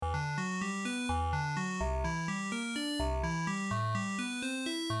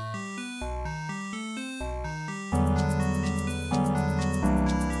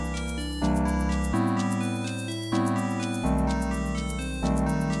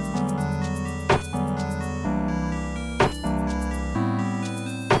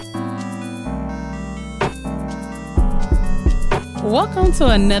Welcome to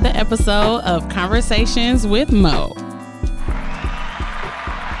another episode of Conversations with Mo.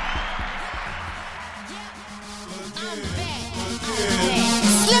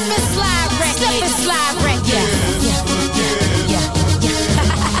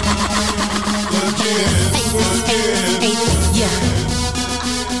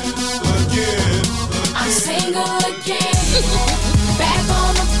 I'm single again. Back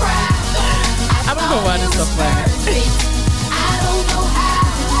on the prize. I don't know why this is so funny. I don't know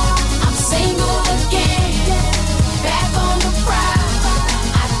how. I'm single again. Back on the prize.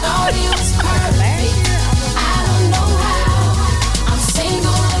 I thought it was perfect. I don't know how. I'm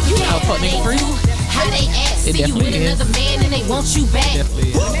single again. You know, fuck nigga free. How they ask It see you definitely with is. another man and they want you back. Definitely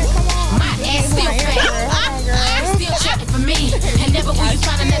is. My ass still fat. I'm still checking for me. And never will you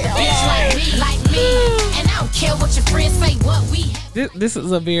find another bitch like me. And I don't care what your friends say, what we have. This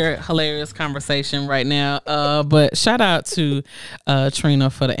is a very hilarious conversation right now. But shout out to Trina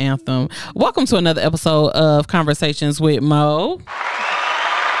for the anthem. Welcome to another episode of Conversations with Mo.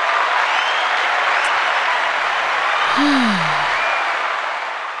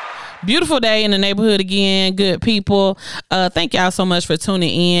 Beautiful day in the neighborhood again. Good people. Thank y'all so much for tuning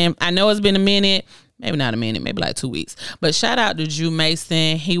in. I know it's been a minute. Maybe not a minute, maybe like 2 weeks. But shout out to Drew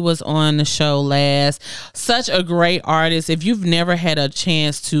Mason. He was on the show last. Such a great artist. If you've never had a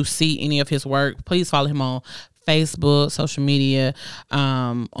chance to see any of his work, please follow him on Facebook, social media.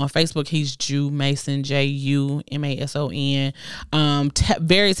 On Facebook, he's Drew Mason, Jumason.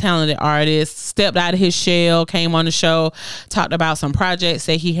 Very talented artist. Stepped out of his shell, came on the show, talked about some projects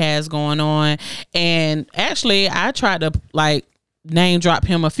that he has going on. And actually, I tried to name drop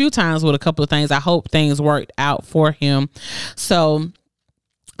him a few times with a couple of things. I hope things worked out for him. So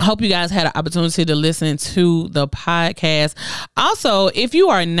I hope you guys had an opportunity to listen to the podcast. Also, if you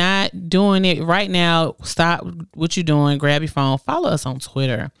are not doing it right now, stop what you're doing. Grab your phone. Follow us on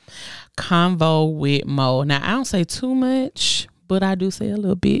Twitter. Convo with Mo. Now, I don't say too much, but I do say a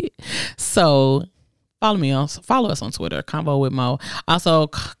little bit. So follow us on Twitter, Convo with Mo. Also,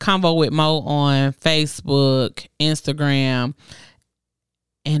 Convo with Mo on Facebook, Instagram.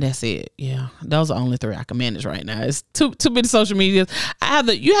 And that's it. Yeah, those are only 3 I can manage right now. It's too many social medias.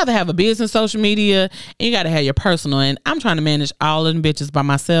 You have to have a business social media, and you got to have your personal. And I'm trying to manage all of them bitches by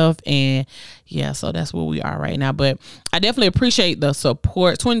myself. And yeah, so that's where we are right now. But I definitely appreciate the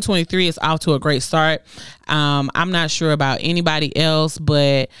support. 2023 is off to a great start. I'm not sure about anybody else,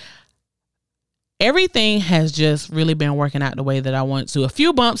 but everything has just really been working out the way that I want to. A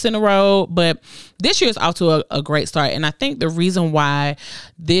few bumps in the road, but this year is off to a great start. And I think the reason why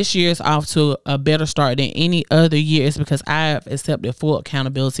this year is off to a better start than any other year is because I have accepted full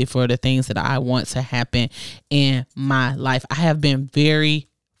accountability for the things that I want to happen in my life. I have been very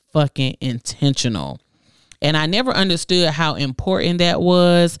fucking intentional. And I never understood how important that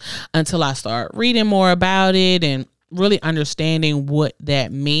was until I started reading more about it and really understanding what that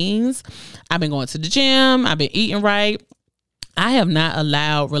means. I've been going to the gym. I've been eating right. I have not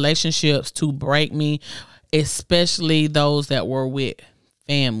allowed relationships to break me, especially those that were with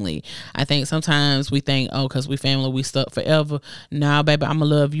family. I think sometimes we think, oh, because we family, we stuck forever. Nah, baby, I'm going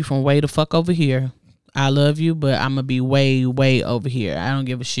to love you from way the fuck over here. I love you, but I'm going to be way, way over here. I don't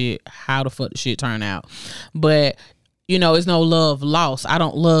give a shit how the fuck the shit turn out. But it's no love lost. I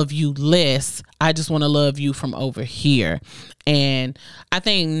don't love you less. I just want to love you from over here. And I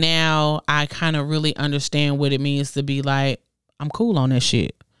think now I kind of really understand what it means to be like, I'm cool on that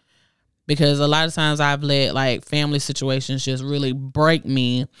shit. Because a lot of times I've let family situations just really break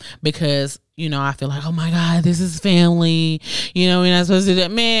me because, I feel like, oh my God, this is family. We're not supposed to do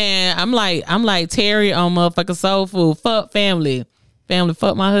that. Man, I'm like Terry on motherfucking Soul Food. Fuck family. Family,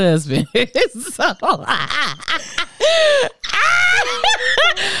 fuck my husband. So,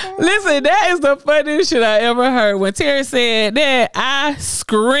 listen, that is the funniest shit I ever heard. When Terry said that, I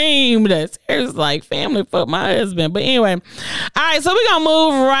screamed. Terry's like, family, fuck my husband. But anyway, all right, so we're gonna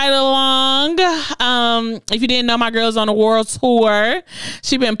move right along. If you didn't know, my girl's on a world tour.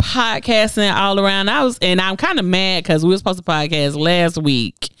 She been podcasting all around. I'm kind of mad because we were supposed to podcast last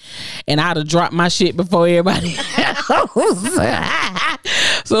week, and I'd have dropped my shit before everybody else.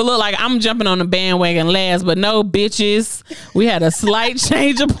 So it looked like I'm jumping on the bandwagon last, but no, bitches. We had a slight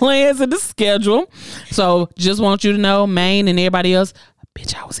change of plans in the schedule. So just want you to know, Maine and everybody else,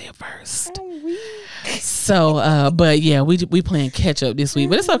 bitch, I was here first. So, but yeah, we playing catch up this week,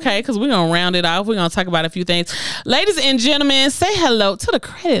 but it's okay because we're going to round it off. We're going to talk about a few things. Ladies and gentlemen, say hello to the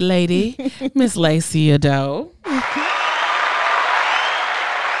credit lady, Miss Lacecia Doe.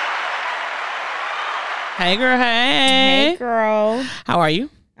 Hey girl, hey. Hey girl. How are you?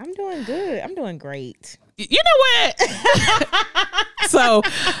 I'm I'm doing good. I'm doing great. You know what? So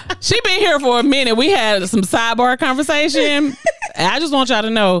she been here for a minute. We had some sidebar conversation. I just want y'all to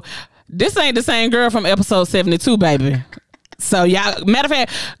know this ain't the same girl from episode 72, baby. So y'all, matter of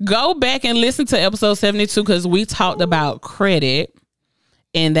fact, go back and listen to episode 72 because we talked about credit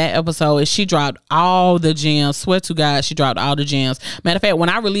in that episode. And she dropped all the gems. Swear to God, she dropped all the gems. Matter of fact, when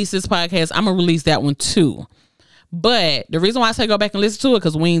I release this podcast, I'm gonna release that one too. But the reason why I say go back and listen to it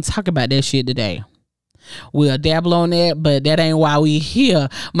because we ain't talk about that shit today. We'll dabble on that, but that ain't why we here.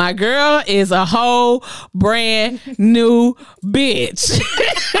 My girl is a whole brand new bitch.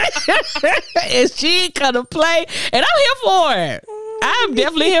 And she gonna play, and I'm here for it. I'm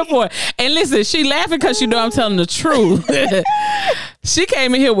definitely here for it. And listen, she laughing because she know I'm telling the truth. She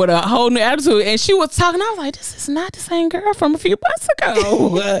came in here with a whole new attitude, and she was talking. I was like, this is not the same girl from a few months ago.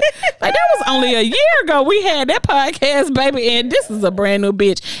 Like, that was only a year ago we had that podcast, baby, and this is a brand new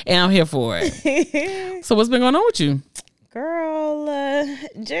bitch, and I'm here for it. So what's been going on with you? Girl,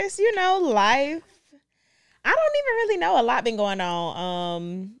 just, life. I don't even really know. A lot been going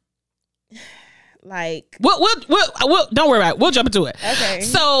on. Like, we'll don't worry about it. We'll jump into it. Okay.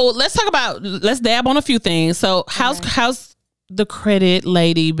 So let's dab on a few things. So how's the credit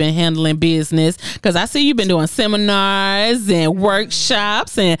lady been handling business? Because I see you've been doing seminars and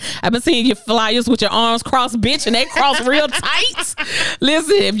workshops, and I've been seeing your flyers with your arms crossed, bitch, and they cross real tight.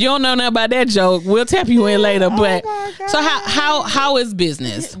 Listen, if you don't know nothing about that joke, we'll tap you in later. But so how is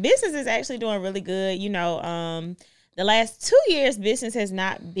business? Business is actually doing really good. The last 2 years, business has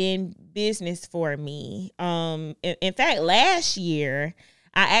not been business for me. In fact, last year,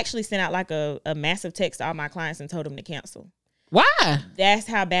 I actually sent out like a massive text to all my clients and told them to cancel. Why? That's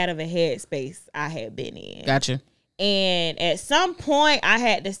how bad of a headspace I had been in. Gotcha. And at some point, I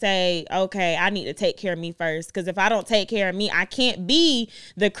had to say, okay, I need to take care of me first. Because if I don't take care of me, I can't be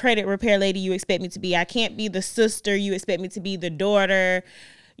the credit repair lady you expect me to be. I can't be the sister you expect me to be, the daughter,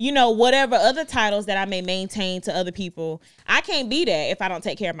 whatever other titles that I may maintain to other people. I can't be that if I don't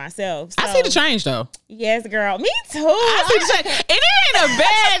take care of myself. So, I see the change, though. Yes, girl. Me too. I see the change. And it ain't a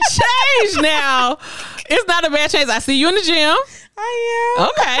bad change now. It's not a bad change. I see you in the gym. I am.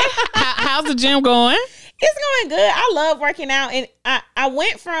 Okay. How's the gym going? It's going good. I love working out. And I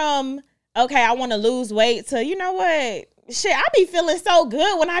went from, okay, I want to lose weight to, you know what? Shit, I be feeling so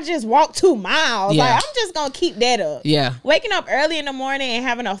good when I just walk 2 miles. Yeah. Like, I'm just going to keep that up. Yeah. Waking up early in the morning and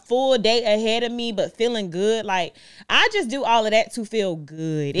having a full day ahead of me, but feeling good. Like, I just do all of that to feel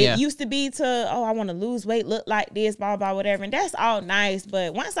good. It used to be I want to lose weight, look like this, blah, blah, whatever. And that's all nice.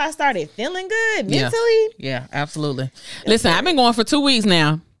 But once I started feeling good mentally. Yeah, absolutely. Listen, I've been going for 2 weeks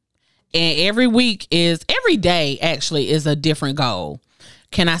now. And every day actually is a different goal.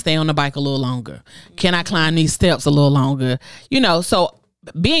 Can I stay on the bike a little longer? Can I climb these steps a little longer? So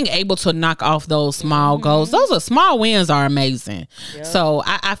being able to knock off those small goals, those are small wins are amazing. Yep. So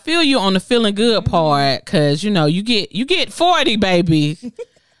I feel you on the feeling good part because, you get 40, baby.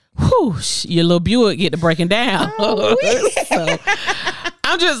 Whew, your little Buick get to breaking down. So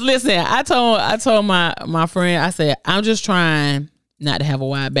I'm just, listen, I told my friend, I said, I'm just trying not to have a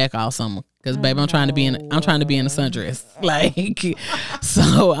wide back all summer. Because baby, I'm trying to be in a sundress. Like,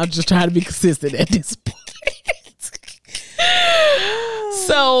 so I'm just trying to be consistent at this point.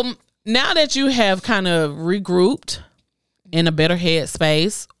 So now that you have kind of regrouped in a better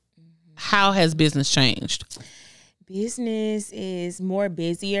headspace, how has business changed? Business is more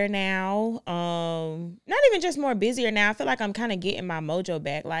busier now. Not even just more busier now. I feel like I'm kind of getting my mojo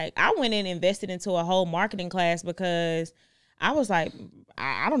back. Like, I went and invested into a whole marketing class because I was like,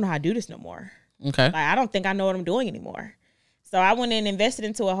 I don't know how to do this no more. Okay. Like, I don't think I know what I'm doing anymore. So I went and invested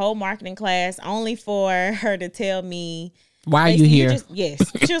into a whole marketing class only for her to tell me, why are you here? Yes.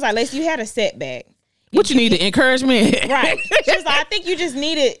 She was like, Lace, you had a setback. What you need, encouragement? Right. She was like, I think you just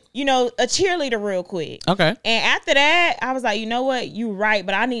needed, a cheerleader real quick. Okay. And after that, I was like, you know what? You right,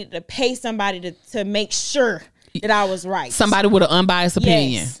 but I needed to pay somebody to make sure that I was right. Somebody with an unbiased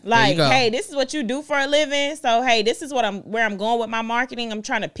opinion. Yes. Like, hey, this is what you do for a living. So, hey, this is where I'm going with my marketing. I'm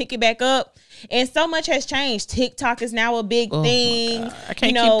trying to pick it back up. And so much has changed. TikTok is now a big thing. I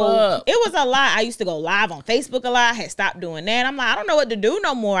can't keep up. It was a lot. I used to go live on Facebook a lot. I had stopped doing that. I'm like, I don't know what to do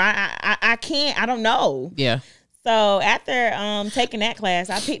no more. I can't. I don't know. Yeah. So after taking that class,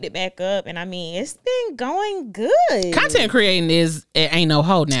 I picked it back up, and I mean, it's been going good. Content creating it ain't no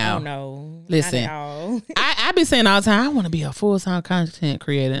hoe now. Oh no, listen, I be saying all the time, I want to be a full-time content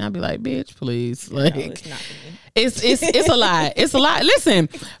creator, and I be like, bitch, please, like, no, it's not for me. It's a lot. It's a lot. Listen,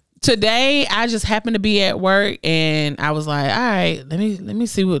 today I just happened to be at work, and I was like, all right, let me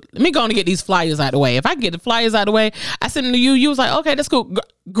go and get these flyers out of the way. If I get the flyers out of the way, I sent them to you. You was like, okay, that's cool.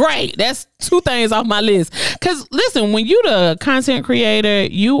 Great. That's 2 things off my list. Because listen, when you the content creator,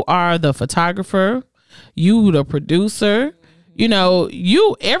 you are the photographer, you the producer, you know,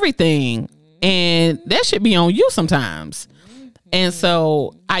 you everything. And that should be on you sometimes. And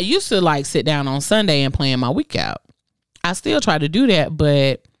so I used to like sit down on Sunday and plan my week out. I still try to do that,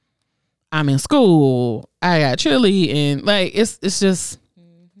 but I'm in school. I got cheerleading, and like it's just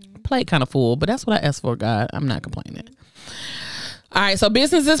plate kind of full. But that's what I asked for, God. I'm not complaining. All right, so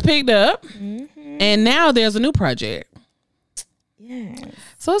business is picked up, and now there's a new project. Yes.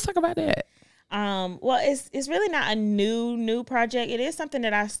 So let's talk about that. Well, it's really not a new project. It is something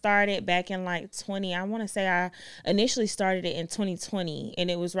that I started back in like 20. I want to say I initially started it in 2020,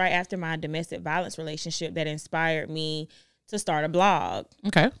 and it was right after my domestic violence relationship that inspired me to start a blog.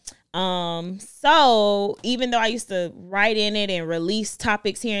 Okay. So even though I used to write in it and release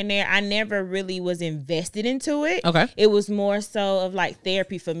topics here and there, I never really was invested into it. Okay. It was more so of like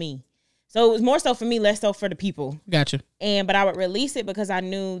therapy for me. So it was more so for me, less so for the people. Gotcha. But I would release it because I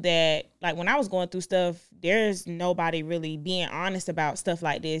knew that, like, when I was going through stuff, there's nobody really being honest about stuff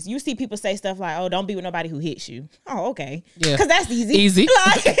like this. You see people say stuff like, oh, don't be with nobody who hits you. Oh, okay. Yeah. Because that's easy. Easy.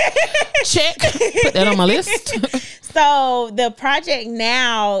 Like, check. Put that on my list. So the project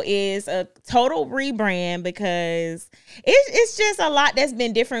now is a total rebrand because it's just a lot that's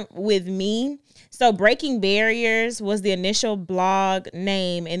been different with me. So Breaking Barriers was the initial blog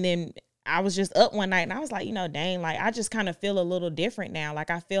name, and then I was just up one night and I was like, dang, like I just kind of feel a little different now. Like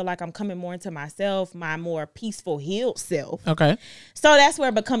I feel like I'm coming more into myself, my more peaceful, healed self. Okay. So that's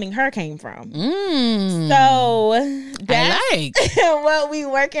where Becoming Her came from. So that's what we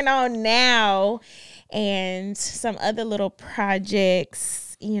working on now, and some other little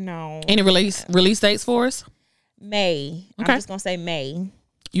projects, Any release dates for us? May. Okay. I'm just gonna say May.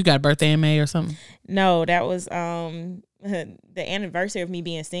 You got a birthday in May or something? No, that was the anniversary of me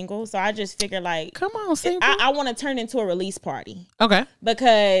being single. So I just figured like, come on, single. I want to turn into a release party. Okay.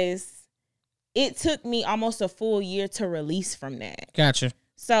 Because it took me almost a full year to release from that. Gotcha.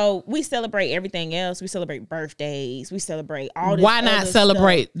 So we celebrate everything else. We celebrate birthdays. We celebrate all this. Why not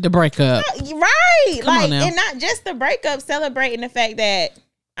celebrate the breakup? Right. Come on now. And not just the breakup, celebrating the fact that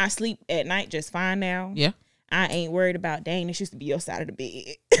I sleep at night just fine now. Yeah. I ain't worried about, dang, this used to be your side of the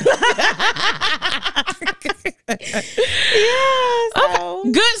bed. So.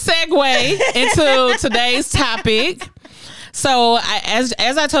 Good segue into today's topic. So as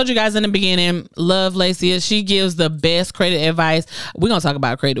I told you guys in the beginning, love Lacecia. She gives the best credit advice. We're going to talk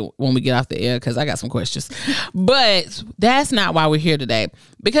about credit when we get off the air because I got some questions. But that's not why we're here today.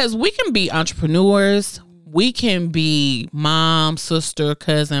 Because we can be entrepreneurs. We can be mom, sister,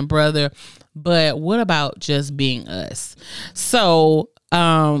 cousin, brother. But what about just being us? So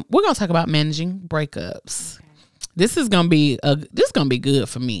we're gonna talk about managing breakups. This is gonna be good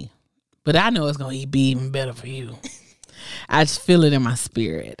for me, but I know it's gonna be even better for you. I just feel it in my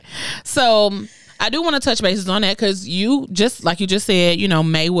spirit. So I do want to touch bases on that because you just like you just said,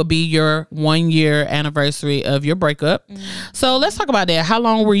 May will be your 1 year anniversary of your breakup. So let's talk about that. How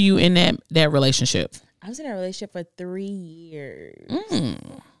long were you in that relationship? I was in a relationship for 3 years.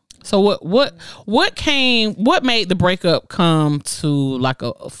 So what made the breakup come to like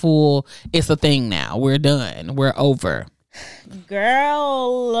a full, it's a thing now, we're done, we're over?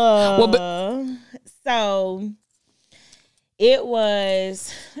 Girl. So it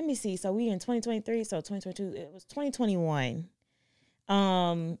was, let me see. So we in 2023, so 2022, it was 2021.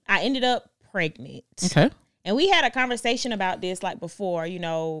 I ended up pregnant. Okay. And we had a conversation about this like before,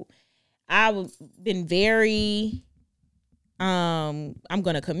 I've been very I'm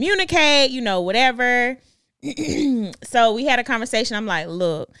going to communicate, whatever. So we had a conversation. I'm like,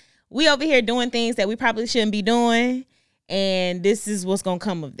 look, we over here doing things that we probably shouldn't be doing. And this is what's going to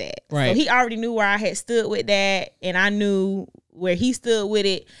come of that. Right. So he already knew where I had stood with that. And I knew where he stood with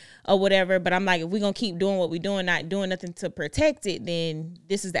it or whatever. But I'm like, if we're going to keep doing what we're doing, not doing nothing to protect it, then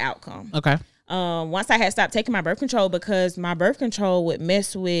this is the outcome. Okay. Once I had stopped taking my birth control because my birth control would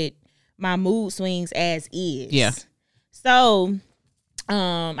mess with my mood swings as is. Yeah. So,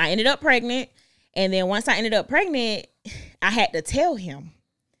 I ended up pregnant, and then once I ended up pregnant, I had to tell him.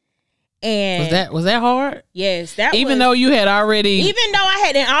 And was that hard? Yes, that even though I had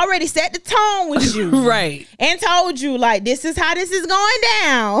already set the tone with you, right, and told you like this is how this is going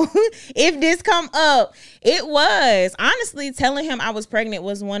down. If this come up, it was honestly telling him I was pregnant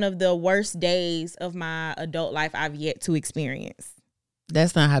was one of the worst days of my adult life I've yet to experience.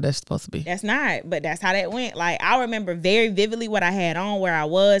 That's not how that's supposed to be. That's not, but that's how that went. Like, I remember very vividly what I had on, where I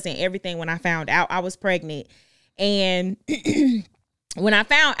was, and everything when I found out I was pregnant. And when I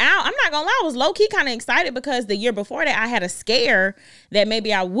found out, I'm not gonna lie, I was low key kind of excited because the year before that I had a scare that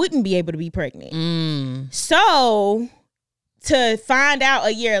maybe I wouldn't be able to be pregnant. So to find out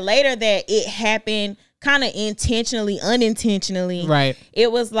a year later that it happened kind of intentionally, unintentionally, right?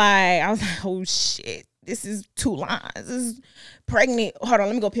 It was like, I was like, oh shit, this is 2 lines. This is pregnant. Hold on,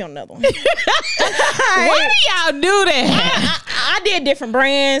 let me go pee on another one. Why do y'all do that? I did different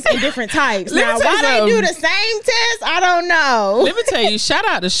brands and different types. Let me Now, tell you why they something. do the same test, I don't know. Let me tell you, shout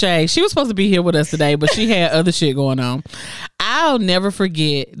out to Shay. She was supposed to be here with us today, but she had other shit going on. I'll never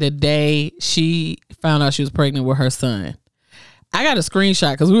forget the day she found out she was pregnant with her son. I got a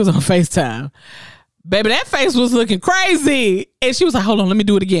screenshot because we was on FaceTime. Baby, that face was looking crazy. And she was like, hold on, let me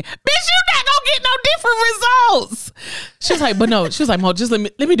do it again. Bitch, you not gonna get no different results. She was like, but no. She was like, Mo, just let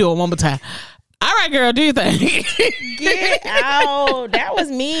me do it one more time. All right, girl, do your thing. Get out. That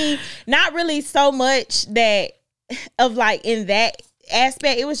was me. Not really so much that of like in that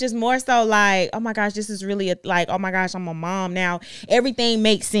aspect. It was just more so like, oh my gosh, this is really like, oh my gosh, I'm a mom now. Everything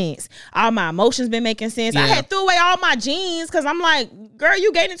makes sense. All my emotions been making sense. Yeah. I had threw away all my jeans because I'm like, girl,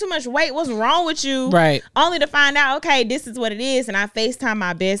 you gaining too much weight. What's wrong with you? Right. Only to find out, okay, this is what it is. And I FaceTimed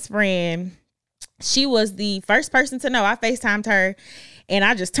my best friend. She was the first person to know. I FaceTimed her and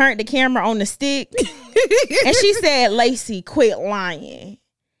I just turned the camera on the stick and she said, Lacey, quit lying.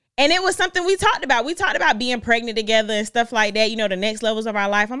 And it was something we talked about. We talked about being pregnant together and stuff like that, you know, the next levels of our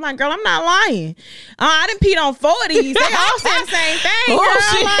life. I'm like, girl, I'm not lying. I done peed on 40s. They all said the same thing, girl.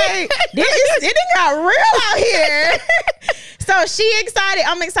 Oh, like, it done got real out here. So she excited.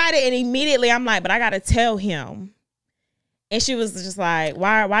 I'm excited. And immediately I'm like, but I got to tell him. And she was just like,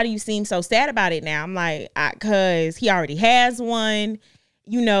 why do you seem so sad about it now? I'm like, because he already has one.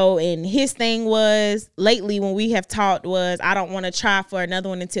 You know, and his thing was lately when we have talked was, I don't want to try for another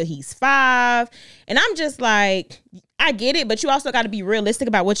one until he's 5. And I'm just like, I get it, but you also got to be realistic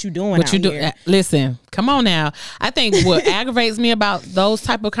about what you're doing. What you do? Listen, come on now. I think what aggravates me about those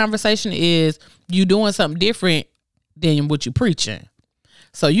type of conversation is you doing something different than what you preaching.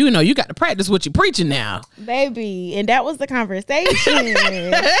 So, you know, you got to practice what you're preaching now. Baby. And that was the conversation.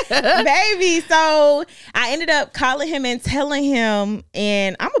 Baby. So I ended up calling him and telling him,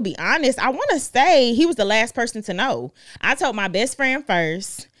 and I'm going to be honest, I want to say he was the last person to know. I told my best friend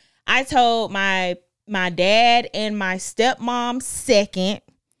first. I told my dad and my stepmom second.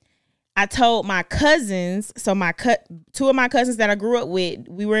 I told my cousins, so two of my cousins that I grew up with,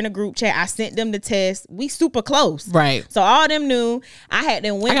 we were in a group chat. I sent them the test. We super close. Right. So all them knew. I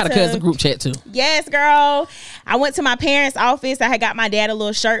got a cousin group chat too. Yes, girl. I went to my parents' office. I had got my dad a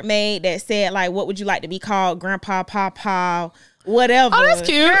little shirt made that said, like, what would you like to be called? Grandpa, Papa, whatever. Oh, that's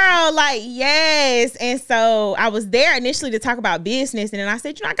cute. Girl, like, yes. And so I was there initially to talk about business. And then I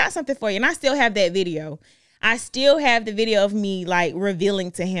said, you know, I got something for you. And I still have that video. I still have the video of me like revealing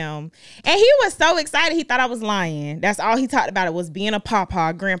to him. And he was so excited. He thought I was lying. That's all he talked about. It was being a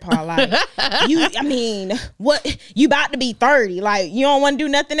papa, grandpa. Like, what? You about to be 30. Like, you don't want to do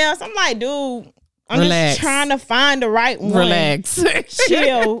nothing else? I'm like, dude, I'm Relax. just trying to find the right one. Relax.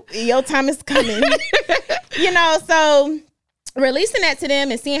 Chill. Your time is coming. You know, so releasing that to them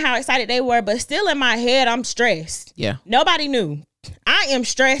and seeing how excited they were, but still in my head, I'm stressed. Yeah. Nobody knew. I am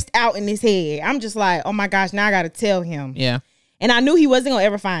stressed out in his head. I'm just like, oh my gosh, now I got to tell him. Yeah. And I knew he wasn't going to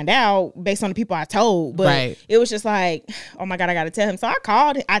ever find out based on the people I told. But Right. It was just like, oh my God, I got to tell him. So I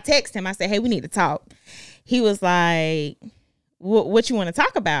texted him. I said, hey, we need to talk. He was like, what you want to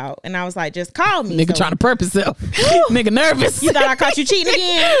talk about? And I was like, just call me. Nigga trying to prep himself. Nigga nervous. You thought I caught you cheating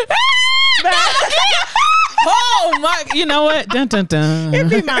again? Oh my, you know what? Dun, dun, dun. It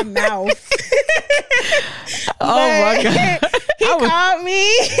be my mouth. Oh my God. He called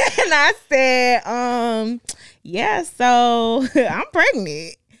me and I said, yeah, so I'm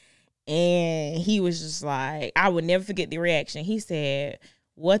pregnant. And he was just like, I would never forget the reaction. He said,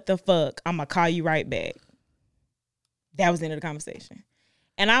 what the fuck? I'm gonna call you right back. That was the end of the conversation.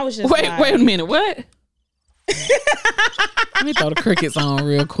 And I was just wait a minute, what? Let me throw the crickets on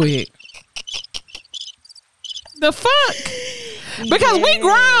real quick. The fuck? Because we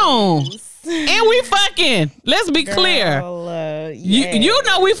grown. And we fucking. Let's be clear. You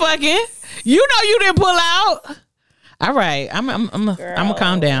know we fucking. You know you didn't pull out. All right. I'm gonna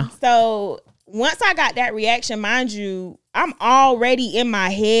calm down. So once I got that reaction, mind you, I'm already in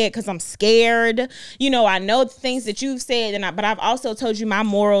my head because I'm scared. You know, I know the things that you've said, but I've also told you my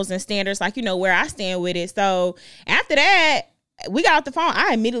morals and standards, like, you know, where I stand with it. So after that, we got off the phone.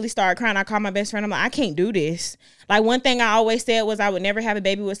 I immediately started crying. I called my best friend. I'm like, I can't do this. Like, one thing I always said was I would never have a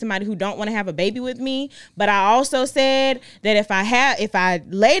baby with somebody who don't want to have a baby with me. But I also said that if I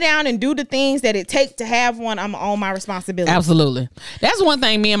lay down and do the things that it takes to have one, I'm on my responsibility. Absolutely. That's one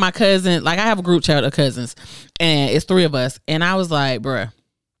thing me and my cousin, like I have a group chat of cousins and it's 3 of us. And I was like, bruh,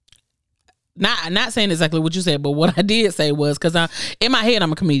 not saying exactly what you said, but what I did say was, because in my head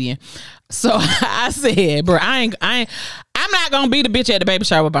I'm a comedian. So I said, bruh, I'm not gonna be the bitch at the baby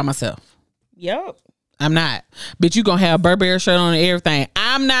shower by myself. Yep. I'm not. Bitch, you gonna have a Burberry shirt on and everything.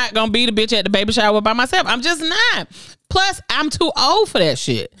 I'm not gonna be the bitch at the baby shower by myself. I'm just not. Plus, I'm too old for that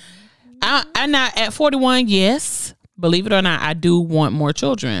shit. I'm not at 41. Yes, believe it or not, I do want more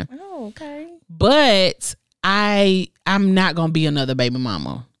children. Oh, okay. But I'm not gonna be another baby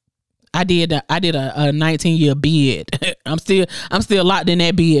mama. I did a 19-year bid. I'm still locked in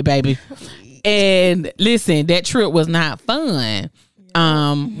that bid, baby. And listen, that trip was not fun.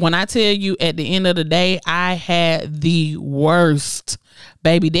 When I tell you at the end of the day, I had the worst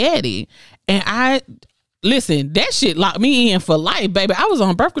baby daddy. And listen, that shit locked me in for life, baby. I was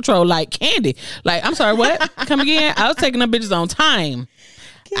on birth control like candy. Like, I'm sorry, what? Come again? I was taking them bitches on time.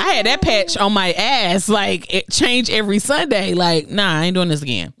 I had that patch on my ass, like, it changed every Sunday. Like, nah, I ain't doing this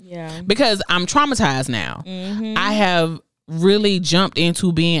again. Yeah. Because I'm traumatized now. Mm-hmm. I have really jumped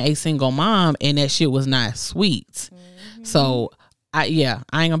into being a single mom, and that shit was not sweet. Mm-hmm. So, I ain't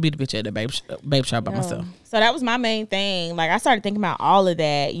gonna be the bitch at the baby shop by myself. So that was my main thing. Like, I started thinking about all of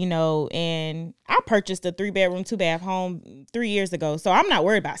that, and I purchased a 3-bedroom, 2-bath home 3 years ago. So I'm not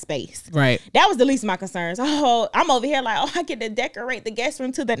worried about space. Right. That was the least of my concerns. Oh, I'm over here like, I get to decorate the guest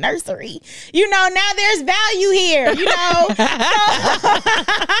room to the nursery. Now there's value here,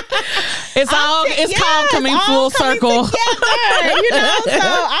 It's called coming full circle. Together, So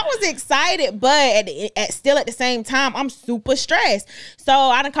I was excited, but still at the same time, I'm super stressed. So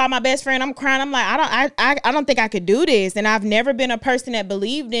I done called my best friend. I'm crying. I'm like, I don't think I could do this. And I've never been a person that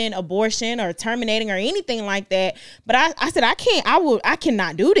believed in abortion or terminating or anything like that. But I said, I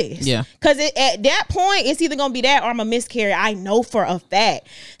cannot do this. Yeah. Because at that point, it's either going to be that or I'm a miscarriage. I know for a fact.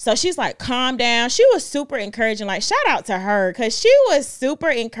 So she's like, calm down. She was super encouraging. Like, shout out to her, because she was super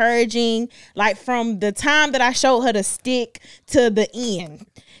encouraging, like, from the time that I showed her the stick to the end.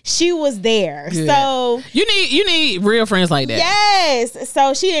 She was there. Good. So you need real friends like that. Yes.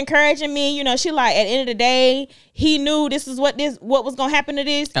 So she encouraging me, she like, at the end of the day, he knew this is what was gonna happen to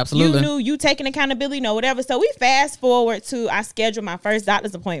this. Absolutely. You knew, you taking accountability, whatever. So we fast forward to, I scheduled my first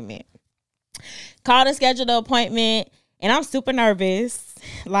doctor's appointment. Called and scheduled the appointment, and I'm super nervous.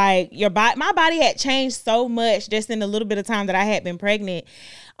 Like, my body had changed so much just in the little bit of time that I had been pregnant.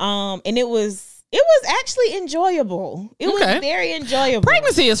 And it was actually enjoyable. It was very enjoyable.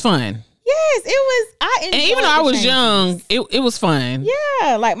 Pregnancy is fun. Yes, it was. I enjoyed and even though I was young, it was fun.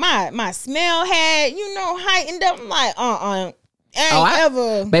 Yeah, like my smell had, heightened up. I'm like,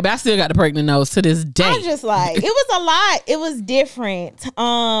 Baby, I still got the pregnant nose to this day. I'm just like, it was a lot. It was different. So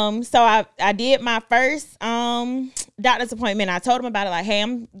I did my first doctor's appointment. I told him about it. Like, hey,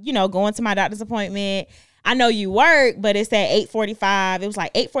 I'm going to my doctor's appointment. I know you work, but it's at 8:45. It was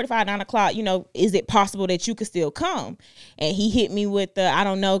like 8:45, 9 o'clock. Is it possible that you could still come? And he hit me with the, I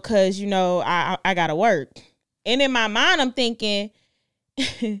don't know, because, I got to work. And in my mind, I'm thinking,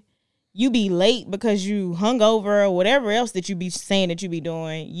 you be late because you hungover or whatever else that you be saying that you be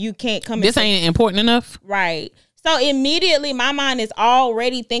doing. You can't come. This ain't important enough. Right. So immediately my mind is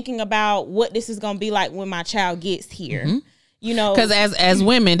already thinking about what this is going to be like when my child gets here. Mm-hmm. Because as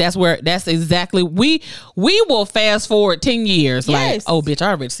women, that's exactly, we will fast forward 10 years. Yes. Like, oh bitch, I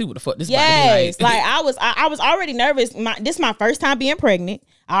already see what the fuck this about to be like. Like I was already nervous. This is my first time being pregnant.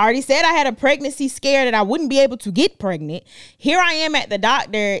 I already said I had a pregnancy scare that I wouldn't be able to get pregnant. Here I am at the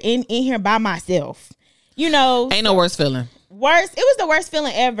doctor in here by myself. Ain't no worse feeling. It was the worst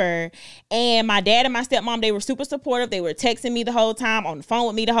feeling ever. And my dad and my stepmom, they were super supportive. They were texting me the whole time, on the phone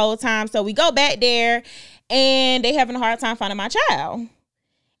with me the whole time. So we go back there, and they having a hard time finding my child.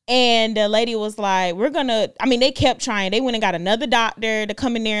 And the lady was like, they kept trying. They went and got another doctor to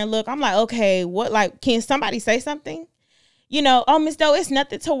come in there and look. I'm like, okay, can somebody say something? Oh, Miss Doe, it's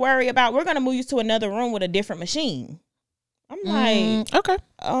nothing to worry about. We're going to move you to another room with a different machine. I'm like, okay.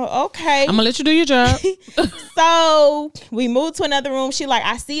 Oh, okay. I'm going to let you do your job. So we moved to another room. She like,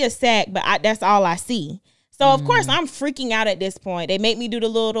 I see a sack, but that's all I see. So of course I'm freaking out at this point. They make me do the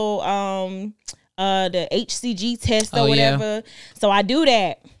little, the HCG test or whatever. Yeah. So I do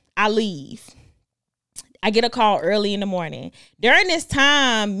that. I leave. I get a call early in the morning. During this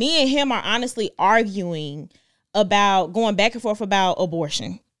time, me and him are honestly arguing about going back and forth about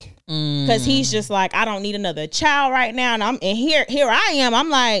abortion. Because he's just like, I don't need another child right now. And here I am. I'm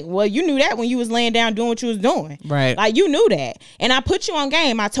like, well, you knew that when you was laying down doing what you was doing. Right. Like, you knew that. And I put you on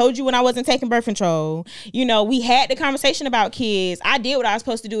game. I told you when I wasn't taking birth control. You know, we had the conversation about kids. I did what I was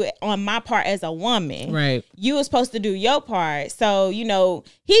supposed to do on my part as a woman. Right. You were supposed to do your part. So, you know,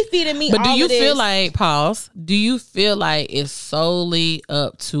 he feeding me But all do you of this. feel like, pause, do you feel like it's solely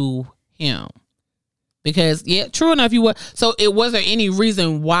up to him? Because, yeah, true enough, you were. So, was there any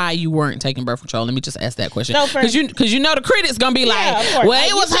reason why you weren't taking birth control? Let me just ask that question. Because you know the critics going to be like, well,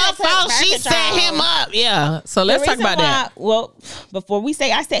 like, it was her fault. She set him up. Yeah. So, let's talk about that. Well, before we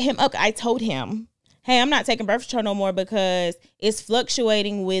say I set him up, I told him, hey, I'm not taking birth control no more because it's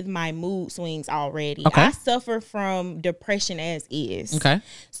fluctuating with my mood swings already. Okay. I suffer from depression as is. Okay.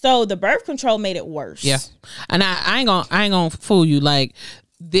 So, the birth control made it worse. Yeah. And I ain't gonna fool you. Like,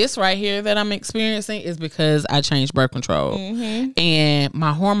 this right here that I'm experiencing is because I changed birth control. Mm-hmm. And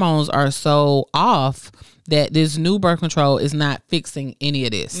my hormones are so off that this new birth control is not fixing any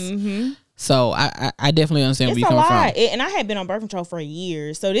of this. Mm-hmm. So I definitely understand where you're coming from. And I had been on birth control for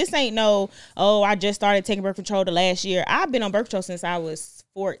years. So this ain't I just started taking birth control the last year. I've been on birth control since I was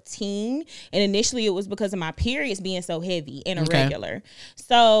 14. And initially it was because of my periods being so heavy and irregular. Okay.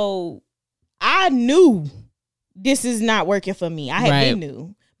 So I knew this is not working for me. I had been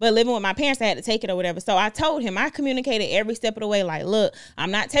new. But living with my parents, I had to take it or whatever. So I told him, I communicated every step of the way, like, look,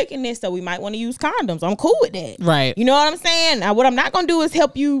 I'm not taking this, so we might want to use condoms. I'm cool with that. Right. You know what I'm saying? Now, what I'm not going to do is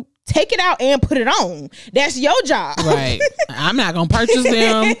help you take it out and put it on. That's your job. Right. I'm not going to purchase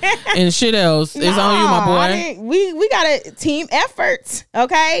them and shit else. It's on you, my boy. We got a team effort,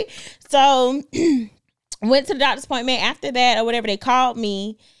 okay? So went to the doctor's appointment. After that or whatever, they called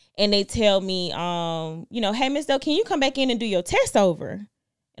me. And they tell me, hey, Miss Doe, can you come back in and do your test over?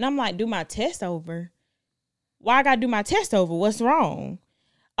 And I'm like, do my test over? Why I got to do my test over? What's wrong?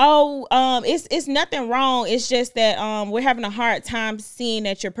 Oh, it's nothing wrong. It's just that we're having a hard time seeing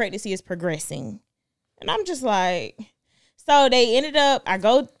that your pregnancy is progressing. And I'm just like, so they ended up, I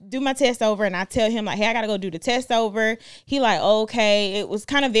go do my test over and I tell him like, hey, I got to go do the test over. He like, okay. It was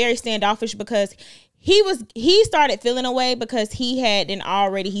kind of very standoffish because he started feeling away because he had then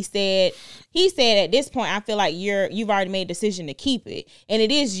already, he said at this point, I feel like you've already made a decision to keep it. And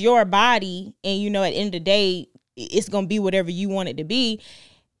it is your body. And you know, at the end of the day, it's going to be whatever you want it to be.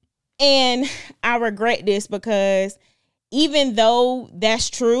 And I regret this because even though that's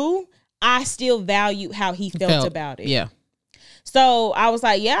true, I still value how he felt about it. Yeah. So I was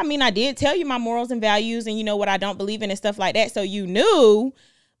like, yeah, I mean, I did tell you my morals and values and you know what I don't believe in and stuff like that. So you knew,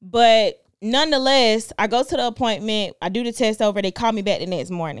 but nonetheless, I go to the appointment. I do the test over. They call me back the next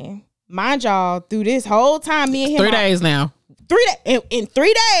morning. Mind y'all, through this whole time, me and him. 3 days now. In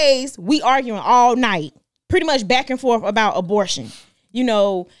 3 days, we arguing all night. Pretty much back and forth about abortion. You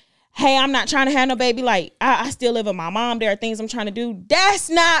know, hey, I'm not trying to have no baby. Like, I still live with my mom. There are things I'm trying to do. That's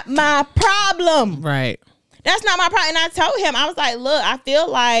not my problem. Right. That's not my problem. And I told him, I was like, look, I feel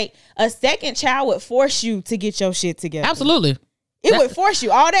like a second child would force you to get your shit together. Absolutely. It would force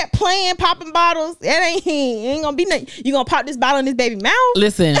you. All that playing, popping bottles, it ain't gonna be nothing. You gonna pop this bottle in this baby mouth?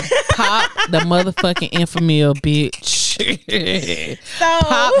 Listen, pop the motherfucking Enfamil, bitch. So,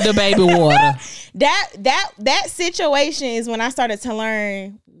 pop the baby water. That situation is when I started to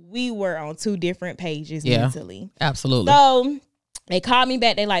learn we were on two different pages mentally. Absolutely. So they called me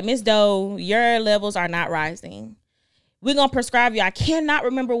back. They like, Miss Doe, your levels are not rising. We're going to prescribe you. I cannot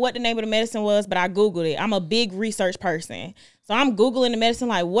remember what the name of the medicine was, but I Googled it. I'm a big research person. So I'm Googling the medicine,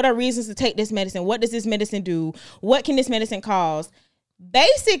 like, what are reasons to take this medicine? What does this medicine do? What can this medicine cause?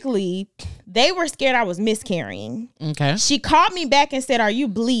 Basically, they were scared I was miscarrying. Okay. She called me back and said, are you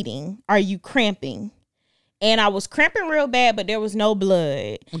bleeding? Are you cramping? And I was cramping real bad, but there was no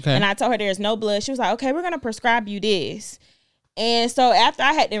blood. Okay. And I told her there's no blood. She was like, okay, we're going to prescribe you this. And so after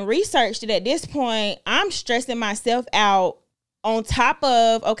I had then researched it, at this point, I'm stressing myself out on top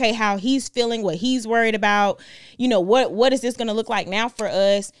of, okay, how he's feeling, what he's worried about, you know, what is this going to look like now for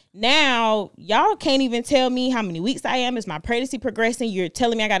us? Now, y'all can't even tell me how many weeks I am. Is my pregnancy progressing? You're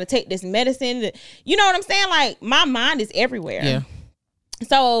telling me I got to take this medicine. You know what I'm saying? Like, my mind is everywhere. Yeah.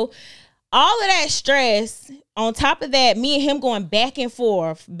 So all of that stress, on top of that, me and him going back and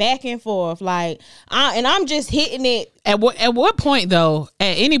forth, like, and I'm just hitting it. At what point, though,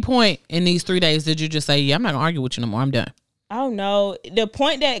 at any point in these 3 days, did you just say, yeah, I'm not going to argue with you no more, I'm done? Oh, no. The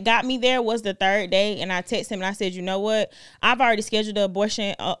point that got me there was the third day, and I texted him, and I said, you know what? I've already scheduled the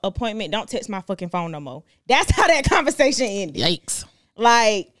abortion appointment. Don't text my fucking phone no more. That's how that conversation ended. Yikes.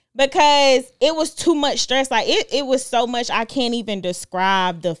 Like, because it was too much stress. Like, it was so much, I can't even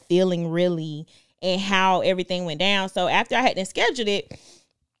describe the feeling, really, and how everything went down. So after I had then scheduled it,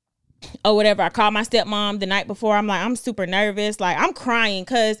 or whatever. I called my stepmom the night before. I'm like, I'm super nervous. Like, I'm crying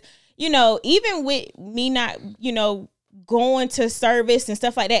because, even with me not, going to service and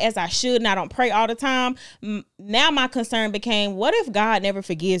stuff like that as I should, and I don't pray all the time. Now my concern became, what if God never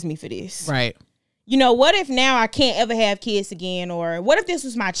forgives me for this? Right. What if now I can't ever have kids again? Or what if this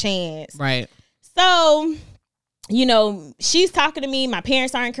was my chance? Right. So, she's talking to me. My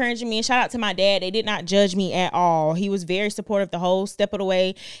parents are encouraging me. And shout out to my dad. They did not judge me at all. He was very supportive the whole step of the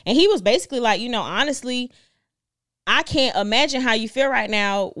way. And he was basically like, honestly, I can't imagine how you feel right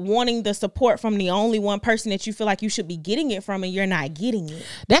now wanting the support from the only one person that you feel like you should be getting it from, and you're not getting it.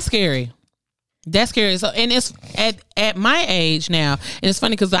 That's scary. That's scary. So, and it's at my age now, and it's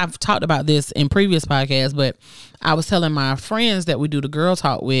funny because I've talked about this in previous podcasts, but I was telling my friends that we do the girl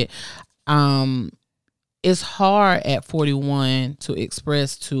talk with, it's hard at 41 to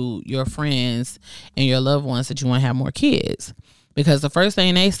express to your friends and your loved ones that you want to have more kids. Because the first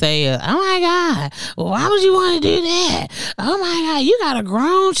thing they say is, oh my God, why would you want to do that? Oh my God, you got a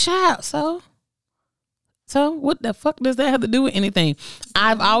grown child. So what the fuck does that have to do with anything?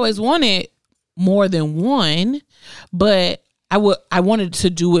 I've always wanted more than one, but I wanted to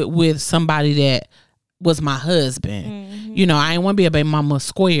do it with somebody that was my husband. Mm-hmm. I didn't want to be a baby mama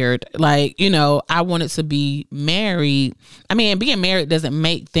squared. Like, I wanted to be married. I mean, being married doesn't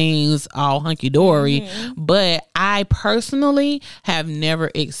make things all hunky-dory, but I personally have never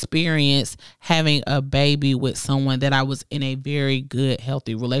experienced having a baby with someone that I was in a very good,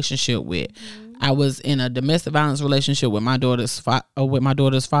 healthy relationship with. I was in a domestic violence relationship with my daughter's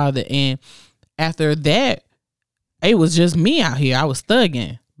father, and after that, it was just me out here. I was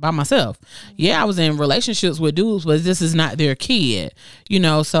thugging by myself. Yeah, I was in relationships with dudes, but this is not their kid,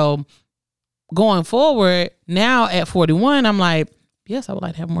 so going forward now at 41, I'm like, yes, I would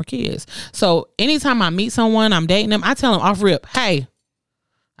like to have more kids. So anytime I meet someone, I'm dating them, I tell them off rip, hey,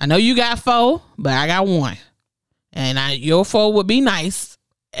 I know you got 4, but I got 1. And your 4 would be nice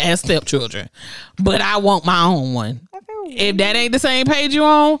as stepchildren, but I want my own one. If that ain't the same page you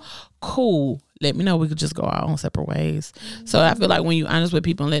on, cool. Let me know. We could just go our own separate ways. So I feel like when you're honest with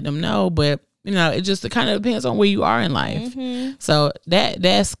people and let them know, but it kind of depends on where you are in life. So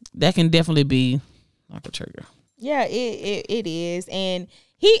that can definitely be like a trigger. Yeah, it is. And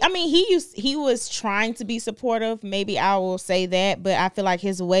he was trying to be supportive. Maybe I will say that, but I feel like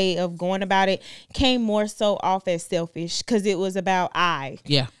his way of going about it came more so off as selfish because it was about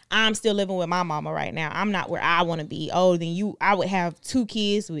I'm still living with my mama right now. I'm not where I want to be. Oh, then I would have 2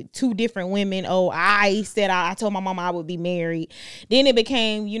 kids with 2 different women. Oh, I told my mama I would be married. Then it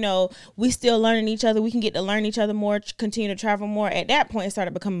became, we still learning each other. We can get to learn each other more, continue to travel more. At that point, it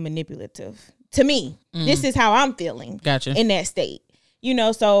started becoming manipulative. To me, this is how I'm feeling. Gotcha. In that state.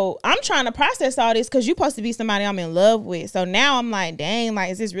 So I'm trying to process all this because you're supposed to be somebody I'm in love with. So now I'm like, dang,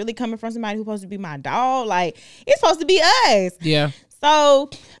 like, is this really coming from somebody who's supposed to be my dog? Like, it's supposed to be us. Yeah. So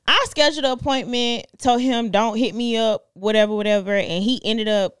I scheduled an appointment, told him don't hit me up, whatever. And he ended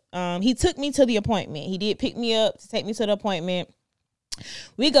up, he took me to the appointment. He did pick me up to take me to the appointment.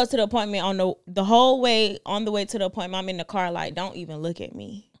 We go to the appointment on the whole way, on the way to the appointment. I'm in the car like, don't even look at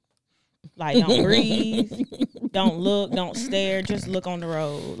me. Like, don't breathe, don't look, don't stare, just look on the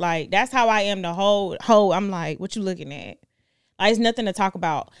road. Like, that's how I am the whole, I'm like, what you looking at? Like, it's nothing to talk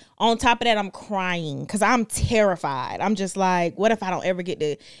about. On top of that, I'm crying because I'm terrified. I'm just like, what if I don't ever get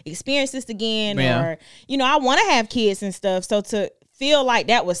to experience this again? Yeah. Or, I want to have kids and stuff. So to feel like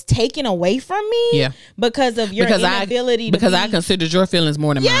that was taken away from me because of your inability because I considered your feelings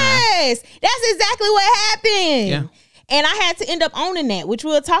more than mine. Yes, that's exactly what happened. Yeah. And I had to end up owning that, which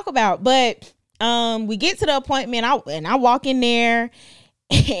we'll talk about. But we get to the appointment, I walk in there,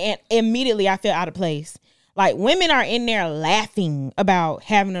 and immediately I feel out of place. Like, women are in there laughing about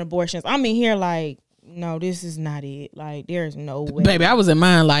having abortions. I'm in here like, no, this is not it. Like, there's no way. Baby, I was in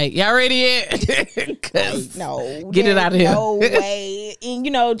mine like, y'all ready yet? Like, no. Get it out of here. No way. And,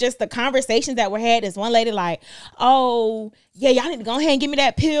 just the conversations that were had. This one lady like, oh, yeah, y'all need to go ahead and give me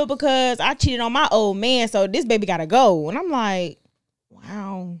that pill because I cheated on my old man, so this baby got to go. And I'm like,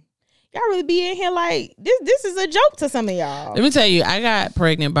 wow. Y'all really be in here like, this is a joke to some of y'all. Let me tell you, I got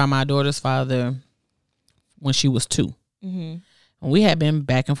pregnant by my daughter's father when she was 2. Mm-hmm. And we had been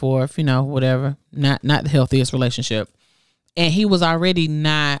back and forth, whatever. Not the healthiest relationship. And he was already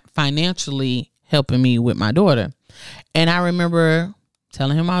not financially helping me with my daughter. And I remember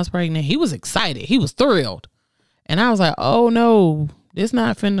telling him I was pregnant. He was excited. He was thrilled. And I was like, oh no, this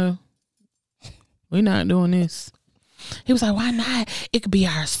not finna. We're not doing this. He was like, why not? It could be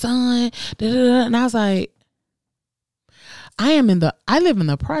our son. Da-da-da. And I was like, I live in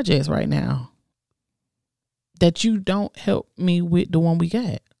the projects right now. That you don't help me with the one we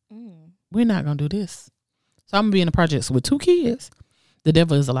got. we're not gonna do this. So I'm gonna be in the projects with 2 kids. The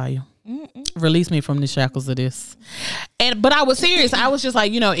devil is a liar. Release me from the shackles of this. But I was serious. I was just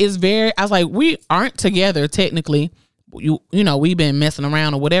like, I was like, we aren't together technically. You know, we've been messing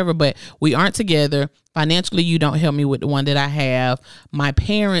around or whatever, but we aren't together. Financially, you don't help me with the one that I have. My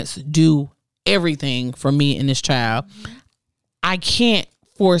parents do everything for me and this child. I can't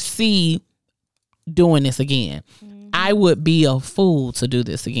foresee doing this again. I would be a fool to do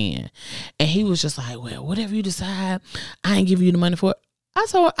this again. And he was just like, well, whatever you decide, I ain't give you the money for it.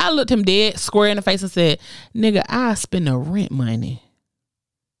 I looked him dead square in the face and said, nigga, I spend the rent money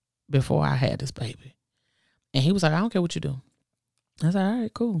before I had this baby. And he was like, I don't care what you do. I was like, all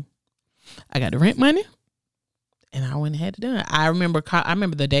right, cool. I got the rent money and I went and had it done. I remember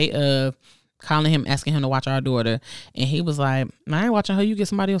the day of calling him, asking him to watch our daughter. And he was like, I ain't watching her. You get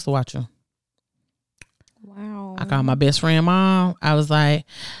somebody else to watch her. Wow. I called my best friend mom. I was like,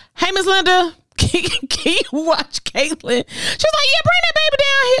 hey, Miss Linda, can you watch Caitlin? She was like, yeah, bring that baby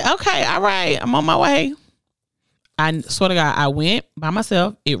down here. Okay, all right. I'm on my way. I swear to God, I went by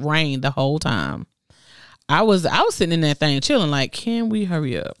myself. It rained the whole time. I was sitting in that thing chilling like, can we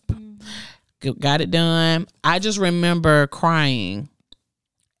hurry up? Got it done. I just remember crying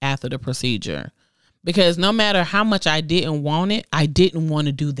after the procedure. Because no matter how much I didn't want it, I didn't want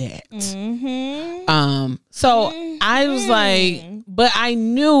to do that. So I was like, but I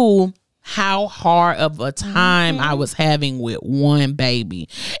knew how hard of a time I was having with one baby.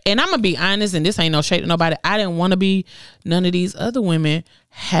 And I'm going to be honest, and this ain't no shade to nobody. I didn't want to be none of these other women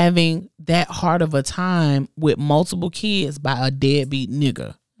having that hard of a time with multiple kids by a deadbeat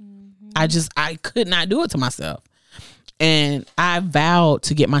nigga. I could not do it to myself. And I vowed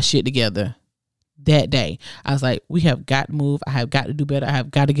to get my shit together. That day, I was like, we have got to move. I have got to do better. I have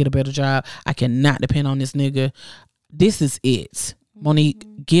got to get a better job. I cannot depend on this nigga. This is it. Monique,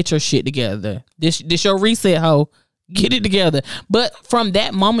 get your shit together. This your reset, hoe. Get it together. But from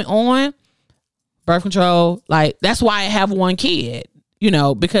that moment on, birth control, like, that's why I have one kid,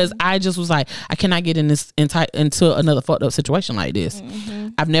 because I just was like, I cannot get in this into another fucked up situation like this.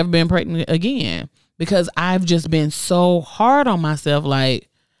 I've never been pregnant again because I've just been so hard on myself. Like,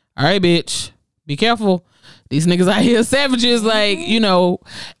 all right, bitch. Be careful. These niggas out here savages, like,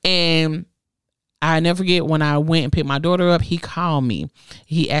 and I never forget when I went and picked my daughter up, he called me.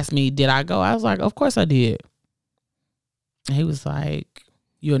 He asked me, did I go? I was like, of course I did. And he was like,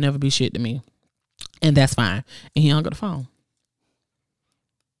 you'll never be shit to me. And that's fine. And he hung up the phone.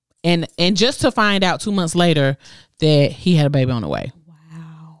 And just to find out 2 months later that he had a baby on the way.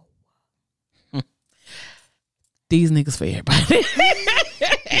 Wow. These niggas for everybody.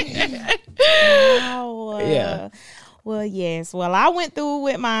 Wow. Yeah. Well, yes. Well, I went through it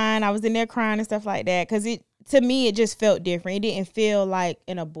with mine. I was in there crying and stuff like that because to me, it just felt different. It didn't feel like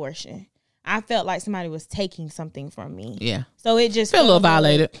an abortion. I felt like somebody was taking something from me. Yeah. So it just felt a little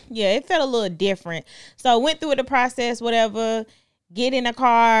violated. Yeah, it felt a little different. So I went through the process, whatever, get in a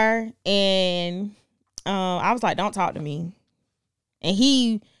car, and I was like, don't talk to me.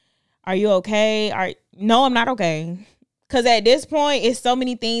 And are you okay? No, I'm not okay. Because at this point, it's so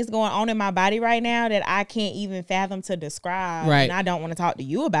many things going on in my body right now that I can't even fathom to describe. Right. And I don't want to talk to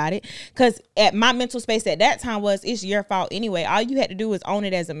you about it. Because at my mental space at that time was, it's your fault anyway. All you had to do was own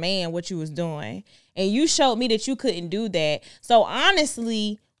it as a man, what you was doing. And you showed me that you couldn't do that. So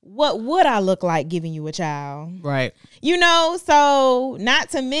honestly, what would I look like giving you a child? Right. So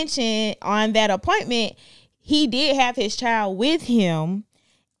not to mention on that appointment, he did have his child with him.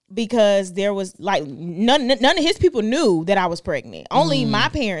 Because there was like none of his people knew that I was pregnant. Only my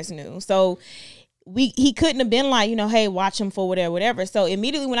parents knew. So he couldn't have been like, hey, watch him for whatever. So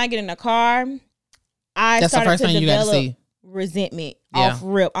immediately when I get in the car, I started to develop resentment off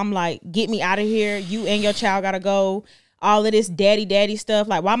rip. I'm like, get me out of here. You and your child gotta go. All of this daddy stuff.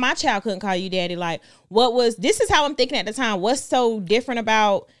 Like, why my child couldn't call you daddy? Like, this is how I'm thinking at the time. What's so different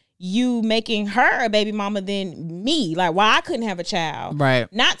about you making her a baby mama than me? Like, why I couldn't have a child?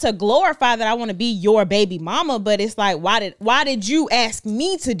 Right. Not to glorify that I want to be your baby mama, but it's like, why did you ask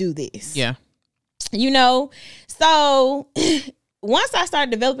me to do this? Yeah. So once I started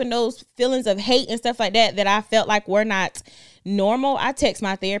developing those feelings of hate and stuff like that I felt like were not normal, I texted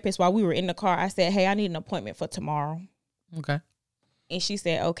my therapist while we were in the car. I said, hey, I need an appointment for tomorrow. Okay. And she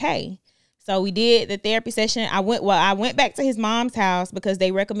said, okay. So we did the therapy session. I went back to his mom's house because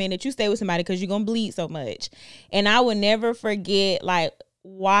they recommended you stay with somebody because you're going to bleed so much. And I would never forget, like,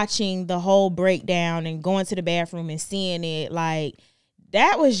 watching the whole breakdown and going to the bathroom and seeing it. Like,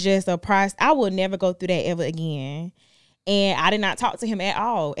 that was just a process. I will never go through that ever again. And I did not talk to him at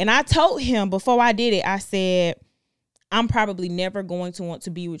all. And I told him before I did it, I said, I'm probably never going to want to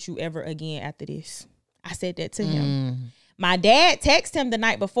be with you ever again after this. I said that to him. My dad texted him the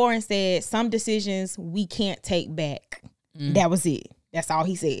night before and said, some decisions we can't take back. That was it. That's all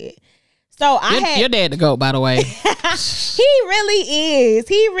he said. So your dad to go, by the way. He really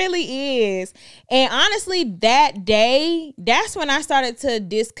is. And honestly, that day, that's when I started to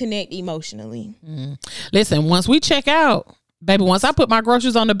disconnect emotionally. Listen, once we check out, baby, once I put my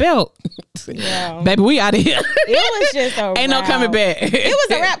groceries on the belt, baby, we out of here. It was just a ain't no coming back. It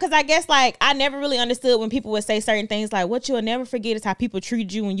was a wrap because I guess like I never really understood when people would say certain things like, what you'll never forget is how people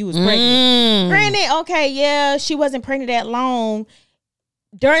treated you when you was pregnant. Granted, okay, yeah, she wasn't pregnant that long.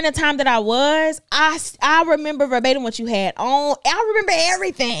 During the time that I was, I remember verbatim what you had on. I remember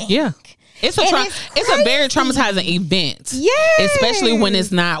everything. Yeah. It's a very traumatizing event. Yeah. Especially when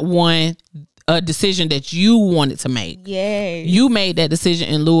it's not a decision that you wanted to make. Yes. You made that decision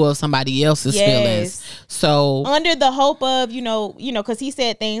in lieu of somebody else's feelings. So under the hope of, because he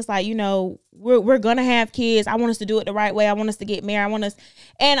said things like, we're gonna have kids. I want us to do it the right way. I want us to get married.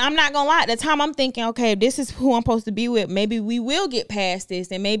 And I'm not gonna lie, at the time I'm thinking, okay, this is who I'm supposed to be with. Maybe we will get past this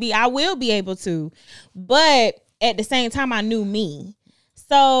and maybe I will be able to. But at the same time, I knew me.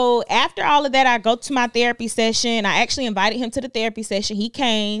 So after all of that, I go to my therapy session. I actually invited him to the therapy session. He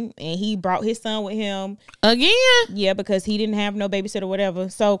came and he brought his son with him. Again? Yeah, because he didn't have no babysitter or whatever.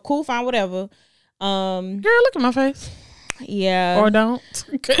 So cool, fine, whatever. Girl, look at my face. Yeah. Or don't.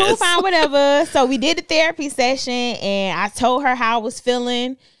 Cool, fine, whatever. So we did the therapy session and I told her how I was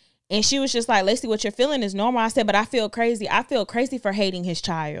feeling. And she was just like, Lacey, what you're feeling is normal. I said, but I feel crazy. I feel crazy for hating his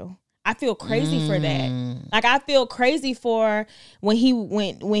child. I feel crazy for that. Like I feel crazy for when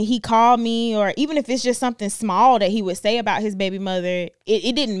he called me, or even if it's just something small that he would say about his baby mother,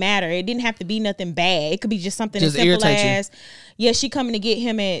 it didn't matter. It didn't have to be nothing bad. It could be just something as simple as, yeah, she coming to get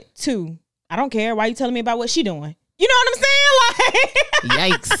him at 2. I don't care. Why you telling me about what she doing? You know what I'm saying?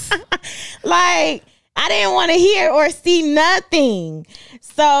 Like, yikes. Like, I didn't want to hear or see nothing.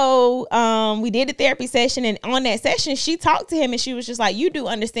 So we did a therapy session, and on that session, she talked to him and she was just like, you do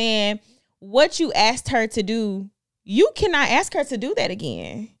understand what you asked her to do. You cannot ask her to do that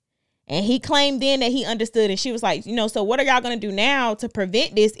again. And he claimed then that he understood, and she was like, so what are y'all going to do now to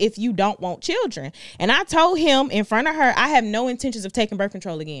prevent this if you don't want children? And I told him in front of her, I have no intentions of taking birth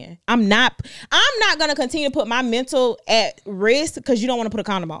control again. I'm not going to continue to put my mental at risk because you don't want to put a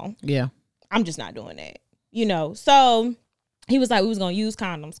condom on. Yeah. I'm just not doing that, So he was like, we was going to use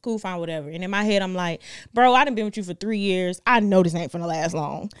condoms. Cool, fine, whatever. And in my head, I'm like, bro, I done been with you for 3 years. I know this ain't finna last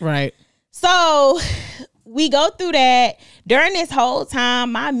long. Right. So we go through that. During this whole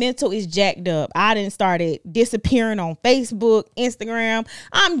time, my mental is jacked up. I done started disappearing on Facebook, Instagram.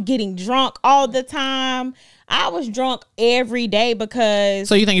 I'm getting drunk all the time. I was drunk every day because...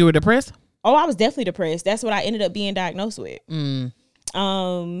 So you think you were depressed? Oh, I was definitely depressed. That's what I ended up being diagnosed with.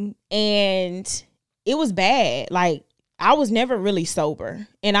 And it was bad. Like, I was never really sober,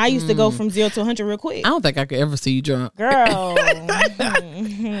 and I used to go from 0 to 100 real quick. I don't think I could ever see you drunk, girl.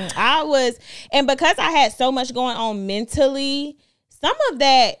 I was, and because I had so much going on mentally, some of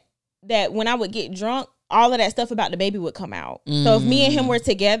that when I would get drunk, all of that stuff about the baby would come out. So if me and him were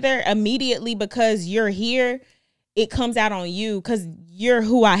together, immediately, because you're here, it comes out on you because you're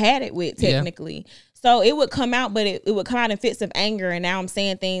who I had it with, technically. Yeah. So it would come out, but it would come out in fits of anger. And now I'm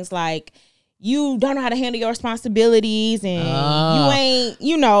saying things like, you don't know how to handle your responsibilities, and you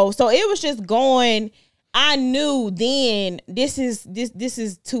ain't, so it was just going. I knew then this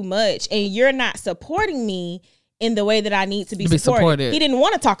is too much, and you're not supporting me in the way that I need to be supported. He didn't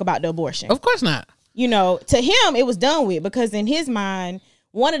want to talk about the abortion. Of course not. To him, it was done with, because in his mind,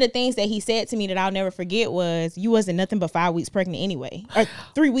 one of the things that he said to me that I'll never forget was, you wasn't nothing but 5 weeks pregnant anyway, or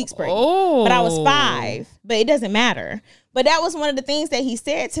 3 weeks pregnant. But I was 5, but it doesn't matter. But that was one of the things that he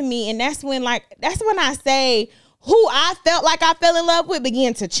said to me. And that's when I say who I felt like I fell in love with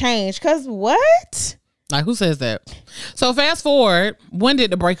began to change. Cause what? Like, who says that? So fast forward, when did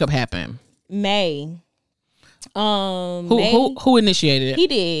the breakup happen? May. Who initiated it? He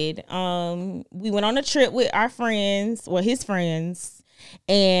did. We went on a trip with our friends, his friends,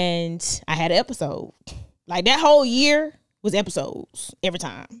 and I had an episode. Like, that whole year was episodes every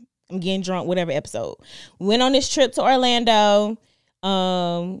time. I'm getting drunk, whatever episode. We went on this trip to Orlando.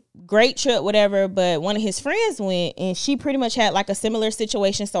 Great trip, whatever. But one of his friends went, and she pretty much had like a similar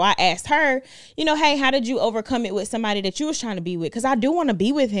situation. So I asked her, hey, how did you overcome it with somebody that you was trying to be with? Because I do want to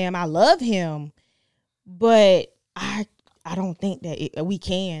be with him. I love him. But I don't think that we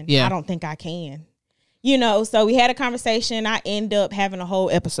can. Yeah. I don't think I can. So we had a conversation. I end up having a whole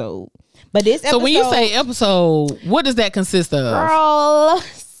episode. But this episode. So when you say episode, what does that consist of? Girl,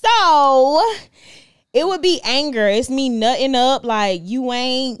 so It would be anger. It's me nutting up like you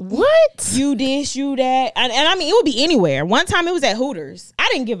ain't What? you this, you that, and I mean it would be anywhere. One time it was at Hooters. I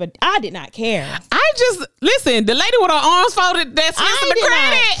did not care. I just listen. The lady with her arms folded. That's missing the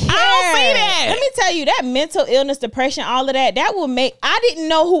credit. I don't see that. Let me tell you that mental illness, depression, all of that. That will make. I didn't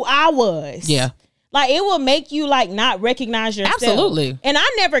know who I was. Yeah. Like it will make you like not recognize yourself. Absolutely. And I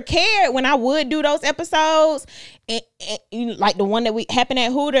never cared when I would do those episodes. And like the one that we happened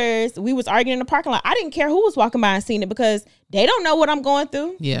at Hooters, we was arguing in the parking lot. I didn't care who was walking by and seeing it because they don't know what I'm going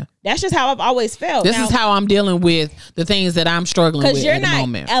through. Yeah. That's just how I've always felt. This is how I'm dealing with the things that I'm struggling with you're at the not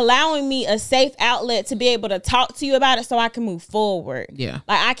moment. allowing me a safe outlet to be able to talk to you about it so I can move forward. Yeah.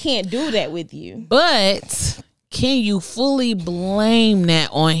 Like I can't do that with you. But can you fully blame that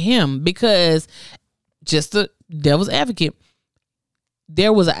on him? Because just the devil's advocate,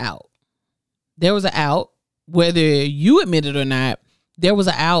 there was an out. There was an out. Whether you admit it or not, there was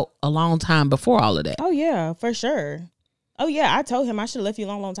an out a long time before all of that. Oh, yeah, for sure. Oh, yeah, I told him I should have left you a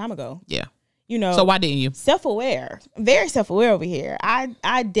long time ago. Yeah. You know. So why didn't you? Self-aware. Very self-aware over here.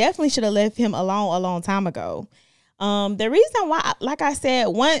 I definitely should have left him alone a long time ago. The reason why, like I said,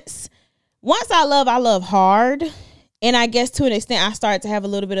 once I love hard. And I guess to an extent, I started to have a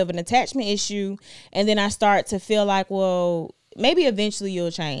little bit of an attachment issue. And then I start to feel like, well, maybe eventually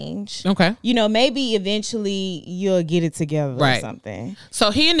you'll change. Okay. You know, maybe eventually you'll get it together or Right. something. So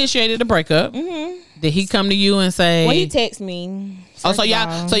he initiated a breakup. Mm-hmm. Did he come to you and say? Well, he texted me. Oh, so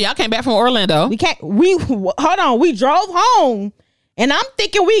y'all came back from Orlando. Hold on. We drove home. And I'm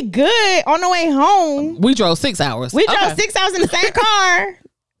thinking we good on the way home. We drove 6 hours. We drove 6 hours in the same car.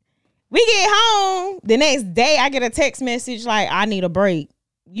 We get home. The next day, I get a text message like, I need a break.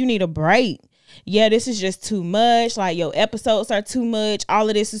 You need a break. Yeah, this is just too much. Like, your episodes are too much. All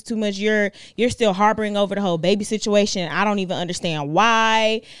of this is too much. You're still harboring over the whole baby situation. I don't even understand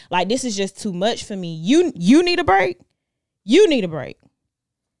why. Like, this is just too much for me. You need a break. You need a break.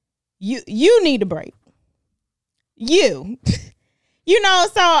 You need a break. You. You know,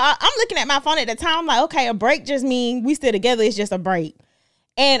 so I'm looking at my phone at the time. I'm like, okay, a break just means we still together. It's just a break.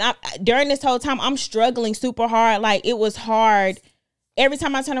 And during this whole time, I'm struggling super hard. Like, it was hard. Every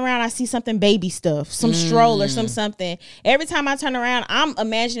time I turn around, I see something baby stuff, some stroller, something. Every time I turn around, I'm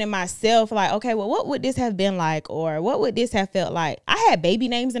imagining myself like, okay, well, what would this have been like? Or what would this have felt like? I had baby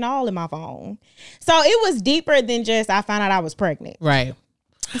names and all in my phone. So it was deeper than just I found out I was pregnant. Right.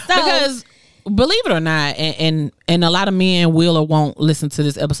 So, Because believe it or not, and a lot of men will or won't listen to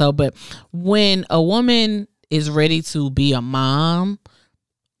this episode, but when a woman is ready to be a mom,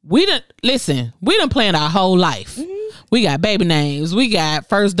 we done planned our whole life. Mm-hmm. We got baby names. We got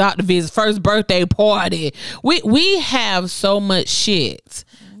first doctor visits, first birthday party. We have so much shit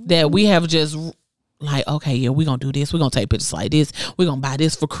that we have just like, okay, yeah, we're going to do this. We're going to take pictures like this. We're going to buy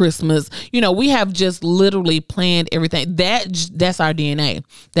this for Christmas. You know, we have just literally planned everything. That's our DNA.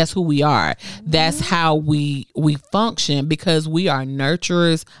 That's who we are. That's how we function because we are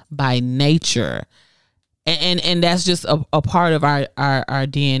nurturers by nature. And that's just a part of our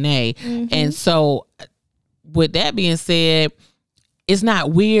DNA. Mm-hmm. And so with that being said, it's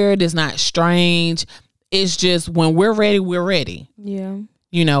not weird. It's not strange. It's just when we're ready, we're ready. Yeah.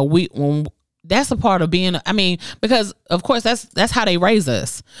 You know, that's a part of being, I mean, because of course that's how they raise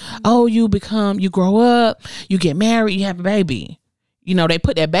us. Oh, you grow up, you get married, you have a baby. You know, they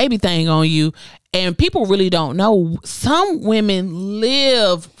put that baby thing on you and people really don't know. Some women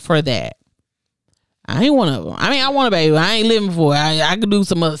live for that. I ain't one of them. I mean, I want a baby. I ain't living for it. I could do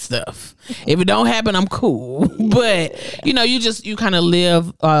some other stuff. If it don't happen, I'm cool. But, you know, you kind of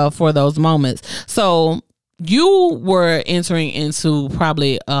live for those moments. So you were entering into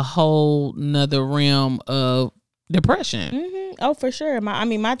probably a whole nother realm of depression. Mm-hmm. Oh, for sure.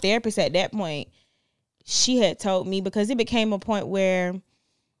 My therapist at that point, she had told me because it became a point where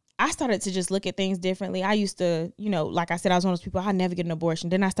I started to just look at things differently. I used to, you know, like I said, I was one of those people, I never get an abortion.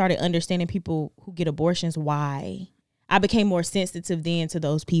 Then I started understanding people who get abortions, why. I became more sensitive then to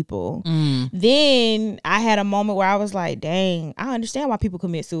those people. Then I had a moment where I was like, dang, I understand why people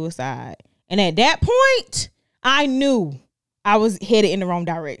commit suicide. And at that point, I knew I was headed in the wrong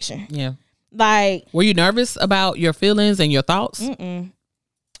direction. Yeah. Like, were you nervous about your feelings and your thoughts?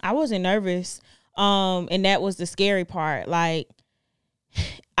 I wasn't nervous. And that was the scary part. Like,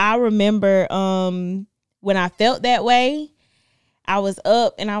 I remember when I felt that way, I was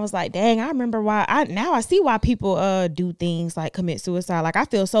up and I was like, dang, I remember why. Now I see why people do things like commit suicide. Like, I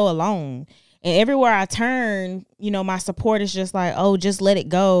feel so alone. And everywhere I turn, my support is just like, oh, just let it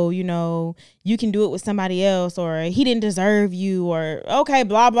go. You can do it with somebody else, or he didn't deserve you, or okay,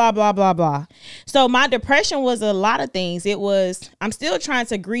 blah, blah, blah, blah, blah. So my depression was a lot of things. It was, I'm still trying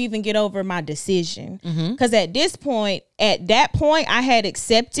to grieve and get over my decision. Because at that point, I had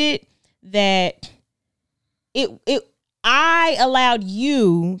accepted that I allowed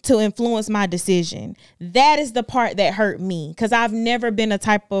you to influence my decision. That is the part that hurt me, because I've never been a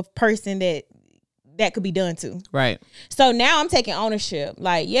type of person that could be done to. Right. So now I'm taking ownership.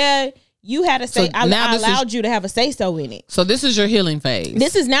 Like, yeah, you had a say. I allowed you to have a say so in it. So this is your healing phase.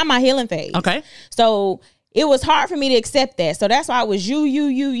 This is now my healing phase. Okay. So it was hard for me to accept that. So that's why it was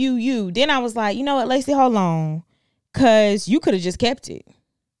you. Then I was like, you know what, Lacey, hold on, because you could have just kept it.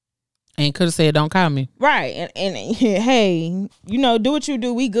 And could have said, don't call me. Right. And hey, do what you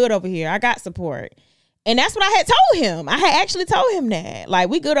do. We good over here. I got support. And that's what I had told him. I had actually told him that. Like,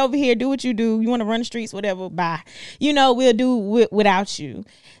 we good over here. Do what you do. You want to run the streets, whatever, bye. We'll do without you.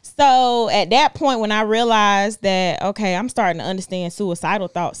 So at that point, when I realized that, okay, I'm starting to understand suicidal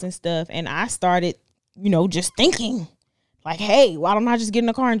thoughts and stuff. And I started, just thinking like, hey, why don't I just get in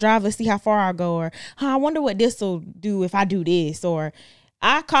the car and drive? Let's see how far I go. Or, I wonder what this will do if I do this. Or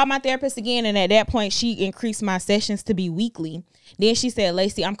I called my therapist again, and at that point, she increased my sessions to be weekly. Then she said,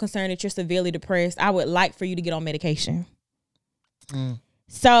 Lacey, I'm concerned that you're severely depressed. I would like for you to get on medication.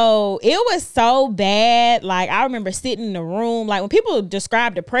 So it was so bad. Like, I remember sitting in the room. Like, when people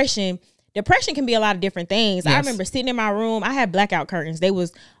describe depression can be a lot of different things. Yes. I remember sitting in my room. I had blackout curtains. They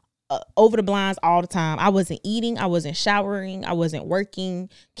was over the blinds all the time. I wasn't eating. I wasn't showering. I wasn't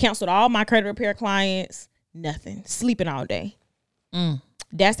working. Canceled all my credit repair clients. Nothing. Sleeping all day.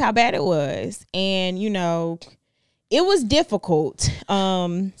 That's how bad it was. And, it was difficult.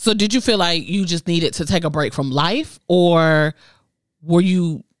 So did you feel like you just needed to take a break from life, or were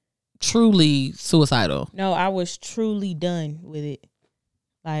you truly suicidal? No, I was truly done with it.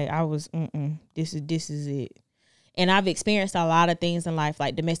 Like, I was, this is it. And I've experienced a lot of things in life,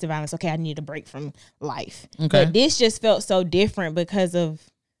 like domestic violence. Okay, I need a break from life. Okay. But this just felt so different because of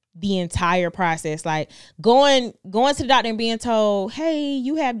the entire process. Like going to the doctor and being told, hey,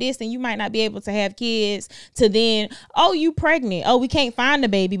 you have this and you might not be able to have kids, to then, oh, you pregnant. Oh, we can't find the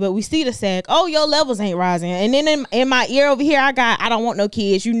baby, but we see the sac. Oh, your levels ain't rising. And then in my ear over here, I don't want no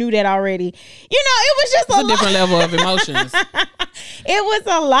kids. You knew that already. It was just a different level of emotions. It was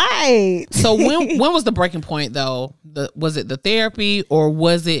a lot. So when was the breaking point though? Was it the therapy, or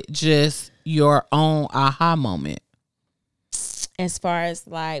was it just your own aha moment? As far as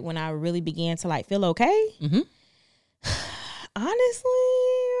like when I really began to like feel okay, honestly,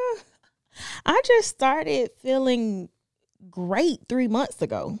 I just started feeling great 3 months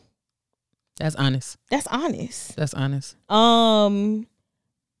ago. That's honest.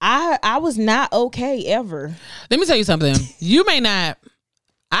 I was not okay ever. Let me tell you something. You may not.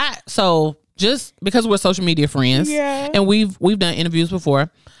 So just because we're social media friends, and we've done interviews before.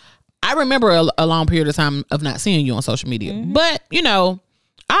 I remember a long period of time of not seeing you on social media. But, I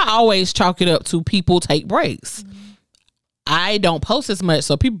always chalk it up to people take breaks. I don't post as much,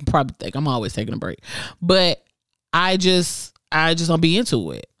 so people probably think I'm always taking a break. But I just don't be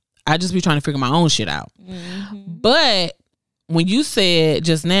into it. I just be trying to figure my own shit out. But when you said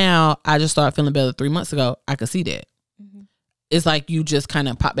just now, I just started feeling better 3 months ago, I could see that. It's like you just kind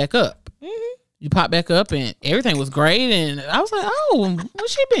of pop back up. You popped back up and everything was great. And I was like, oh,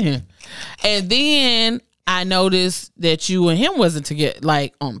 where's she been? And then I noticed that you and him wasn't to get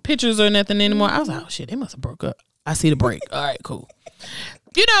like on pictures or nothing anymore. I was like, oh shit, they must have broke up. I see the break. All right, cool.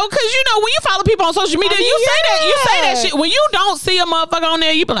 Because when you follow people on social media, you say that shit. When you don't see a motherfucker on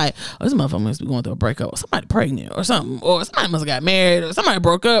there, you be like, oh, this motherfucker must be going through a breakup, or somebody pregnant or something, or somebody must have got married, or somebody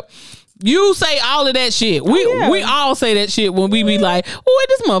broke up. You say all of that shit. We all say that shit when we be like, where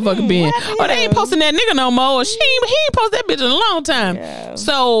this motherfucker been? Or they ain't posting that nigga no more. Or he ain't post that bitch in a long time. Yeah.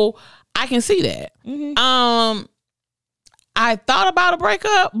 So I can see that. I thought about a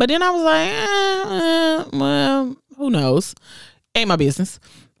breakup, but then I was like, well, who knows? Ain't my business.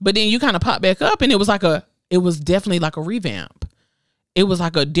 But then you kind of pop back up, and it was definitely like a revamp. It was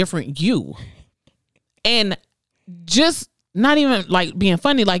like a different you. And just not even like being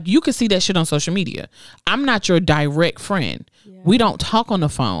funny, like you could see that shit on social media. I'm not your direct friend. We don't talk on the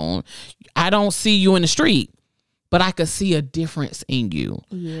phone. I don't see you in the street, but I could see a difference in you.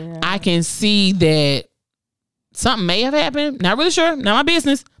 I can see that something may have happened. Not really sure. Not my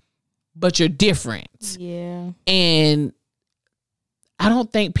business, but you're different. And I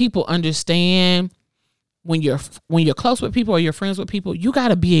don't think people understand when you're close with people or you're friends with people, you got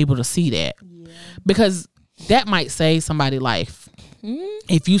to be able to see that, because that might save somebody's life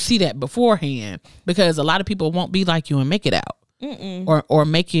if you see that beforehand, because a lot of people won't be like you and make it out. Or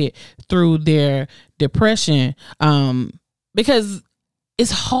make it through their depression, because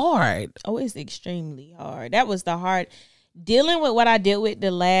it's hard. Oh, it's extremely hard. That was the hard dealing with what I dealt with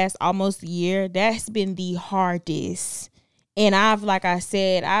the last almost year. That's been the hardest. And like I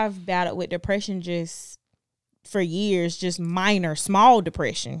said, I've battled with depression just for years, just minor, small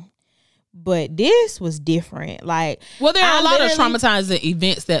depression. But this was different. Like, well, there are a lot of traumatizing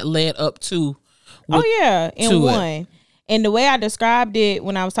events that led up to. In one. And the way I described it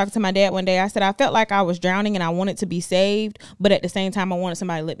when I was talking to my dad one day, I said, I felt like I was drowning and I wanted to be saved, but at the same time, I wanted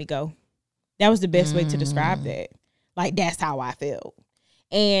somebody to let me go. That was the best way to describe that. Like, that's how I felt.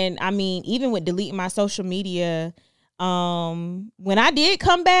 And I mean, even with deleting my social media, when I did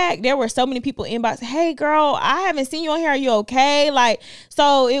come back, there were so many people inbox, hey girl, I haven't seen you on here. Are you okay? Like,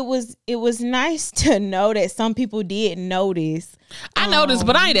 so it was nice to know that some people did notice. I noticed,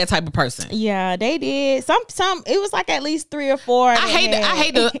 but I ain't that type of person. Yeah, they did. Some it was like at least 3 or 4.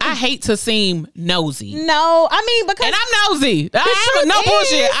 I hate to seem nosy. No, I mean, because and I'm nosy. No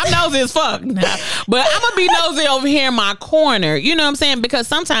bullshit. I'm nosy as fuck. But I'm gonna be nosy over here in my corner. You know what I'm saying? Because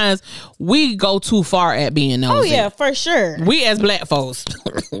sometimes we go too far at being nosy. Oh yeah, for sure. We as black folks.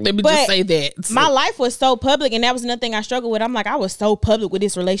 Let me just say that. My life was so public, and that was another thing I struggled with. I'm like, I was so public with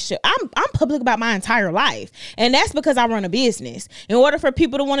this relationship. I'm public about my entire life, and that's because I run a business. In order for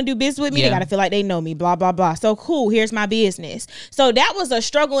people to want to do business with me, they got to feel like they know me, blah, blah, blah. So cool, here's my business. So that was a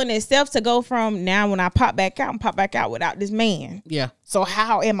struggle in itself to go from now when I pop back out without this man. Yeah. So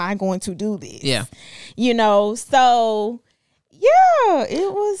how am I going to do this? Yeah. You know, so yeah,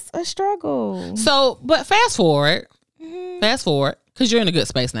 it was a struggle. So, but fast forward, because you're in a good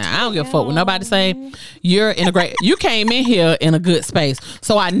space now. I don't give a fuck what nobody say. You're in a great, you came in here in a good space.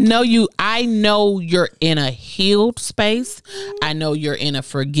 So I know you're in a healed space. I know you're in a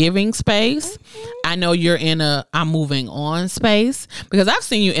forgiving space. I know you're in a I'm moving on space, because I've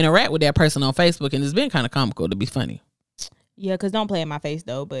seen you interact with that person on Facebook, and it's been kind of comical, to be funny. Yeah, because don't play in my face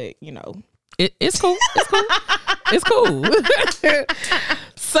though, but you know. It's cool. It's cool. It's cool.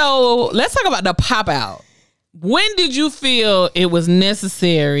 So let's talk about the pop out. When did you feel it was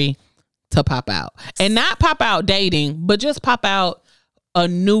necessary to pop out? And not pop out dating, but just pop out a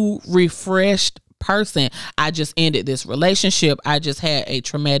new, refreshed person. I just ended this relationship. I just had a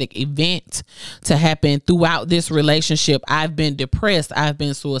traumatic event to happen throughout this relationship. I've been depressed. I've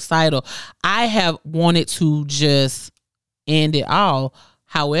been suicidal. I have wanted to just end it all.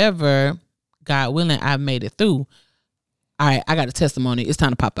 However, God willing, I've made it through. All right, I got a testimony. It's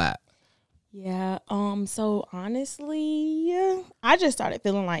time to pop out. Yeah. So honestly, I just started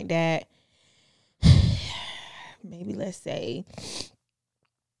feeling like that. Maybe let's say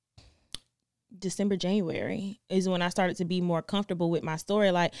December, January is when I started to be more comfortable with my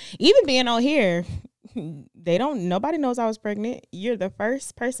story. Like, even being on here, nobody knows I was pregnant. You're the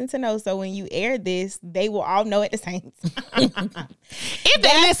first person to know. So when you air this, they will all know at the same time. If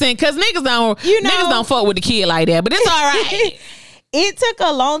they listen, because niggas don't fuck with the kid like that, but it's all right. It took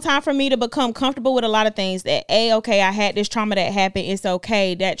a long time for me to become comfortable with a lot of things that, okay, I had this trauma that happened. It's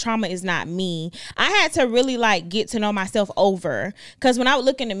okay. That trauma is not me. I had to really get to know myself over. Because when I would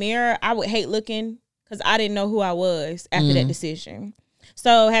look in the mirror, I would hate looking because I didn't know who I was after that decision.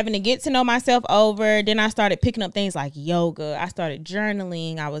 So having to get to know myself over, then I started picking up things like yoga. I started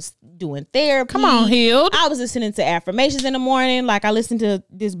journaling. I was doing therapy. Come on, healed. I was listening to affirmations in the morning. Like, I listened to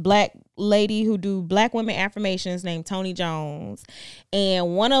this black lady who do black women affirmations named Tony Jones.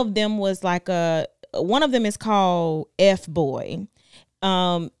 And one of them was one of them is called F Boy.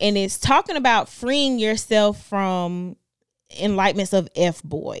 And it's talking about freeing yourself from enlightenments of F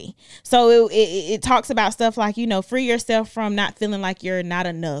boy. So it talks about stuff like, free yourself from not feeling like you're not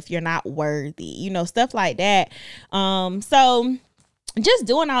enough, you're not worthy, stuff like that. So just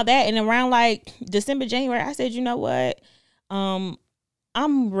doing all that, and around December, January, I said, you know what?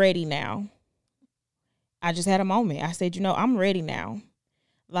 I'm ready now. I just had a moment. I said, I'm ready now.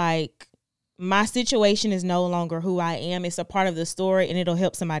 Like, my situation is no longer who I am. It's a part of the story, and it'll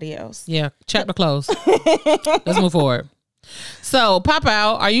help somebody else. Yeah. Chapter closed. Let's move forward. So, pop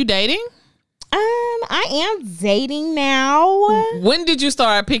out. Are you dating? I am dating now. When did you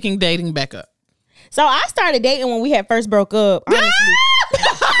start picking dating back up? So I started dating when we had first broke up. Honestly.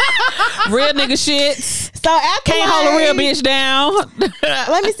 Real nigga shit. So after can't hold a real bitch down.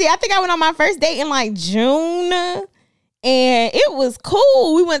 Let me see. I think I went on my first date in June, and it was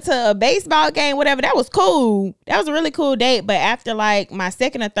cool. We went to a baseball game, whatever. That was cool. That was a really cool date. But after my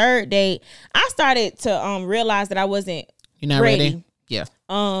second or third date, I started to realize that I wasn't You're not ready? Yeah.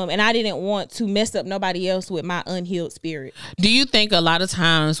 And I didn't want to mess up nobody else with my unhealed spirit. Do you think a lot of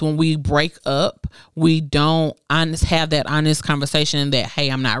times when we break up, we don't have that honest conversation that, hey,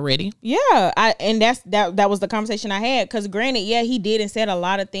 I'm not ready? Yeah, that was the conversation I had. Because granted, yeah, he did and said a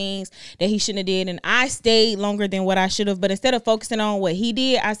lot of things that he shouldn't have did, and I stayed longer than what I should have. But instead of focusing on what he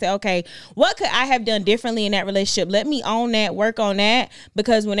did, I said, okay, what could I have done differently in that relationship? Let me own that, work on that,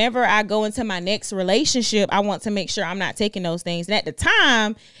 because whenever I go into my next relationship, I want to make sure I'm not taking those things. And at the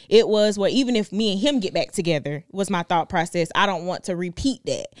time, it was where even if me and him get back together, was my thought process. I don't want to repeat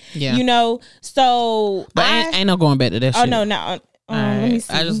that. Yeah. You know? So but ain't no going back to that shit. Oh no. Let me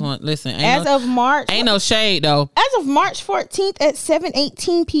see. I just want listen. Of March, ain't no shade though. As of March 14th at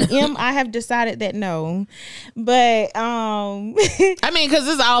 7:18 p.m., I have decided that no. But I mean, because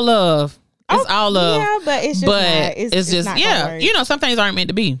it's all love. It's all love. Yeah, but it's just it's just not you know, some things aren't meant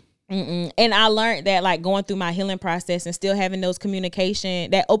to be. And I learned that, like, going through my healing process and still having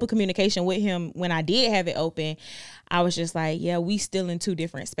that open communication with him when I did have it open, I was just like, yeah, we still in two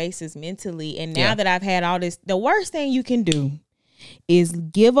different spaces mentally. And now that I've had all this, the worst thing you can do is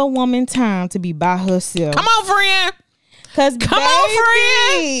give a woman time to be by herself. Come on, friend. On, friend.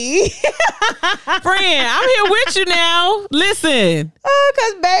 Friend, I'm here with you now. Listen.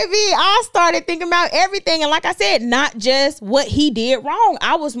 Because, baby, I started thinking about everything. And like I said, not just what he did wrong.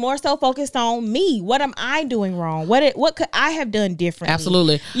 I was more so focused on me. What am I doing wrong? What could I have done differently?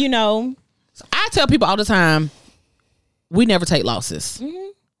 Absolutely. You know? I tell people all the time, we never take losses.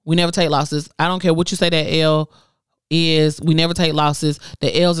 Mm-hmm. We never take losses. I don't care what you say that L is. We never take losses.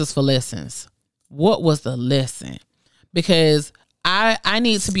 The L's is for lessons. What was the lesson? Because I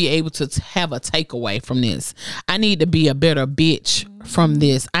need to be able to have a takeaway from this. I need to be a better bitch from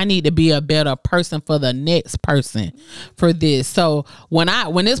this. I need to be a better person for the next person for this. So when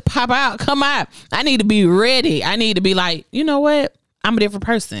this come out, I need to be ready. I need to be like, you know what? I'm a different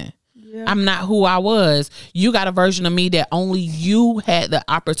person. Yeah. I'm not who I was. You got a version of me that only you had the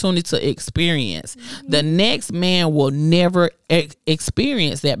opportunity to experience. Mm-hmm. The next man will never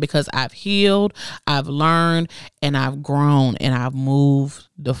experience that because I've healed, I've learned, and I've grown, and I've moved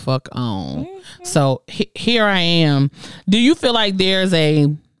the fuck on. Mm-hmm. So here I am. Do you feel like there's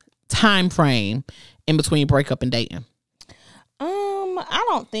a time frame in between breakup and dating? I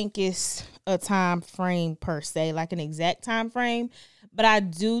don't think it's a time frame per se, like an exact time frame. But I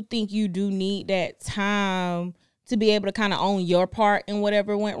do think you do need that time to be able to kind of own your part in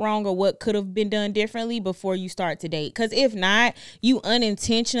whatever went wrong or what could have been done differently before you start to date. Because if not, you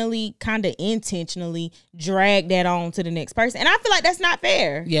unintentionally, kind of intentionally drag that on to the next person. And I feel like that's not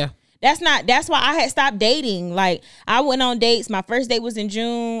fair. Yeah. That's why I had stopped dating. Like, I went on dates. My first date was in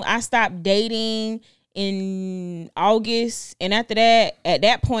June. I stopped dating in August, and after that, at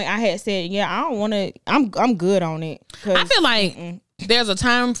that point, I had said, yeah, I don't want to. I'm good on it. I feel like there's a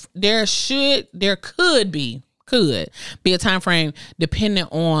time. There could be a time frame depending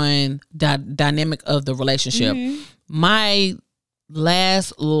on the dynamic of the relationship. Mm-hmm. My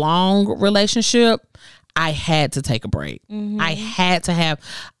last long relationship, I had to take a break. Mm-hmm.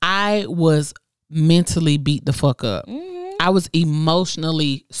 I was mentally beat the fuck up. Mm-hmm. I was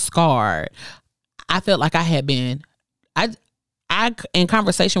emotionally scarred. I felt like I had been, I in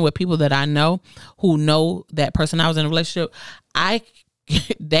conversation with people that I know who know that person I was in a relationship,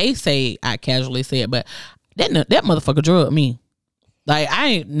 they say, I casually said, but that motherfucker drugged me. Like, I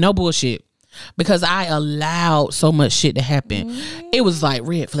ain't no bullshit, because I allowed so much shit to happen. Mm-hmm. It was like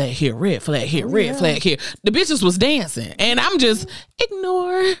red flag here, red flag here, red flag here. The bitches was dancing, and I'm just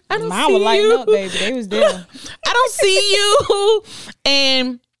ignore. I don't Mine see was lighting you. Up, baby. They was there. I don't see you,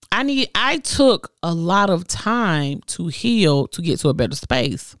 and I took a lot of time to heal to get to a better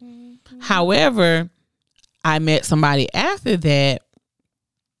space. Mm-hmm. However, I met somebody after that,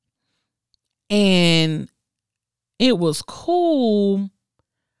 and it was cool,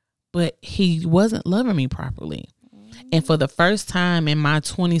 but he wasn't loving me properly. Mm-hmm. And for the first time in my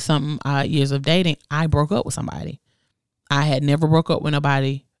 20-something odd years of dating, I broke up with somebody. I had never broke up with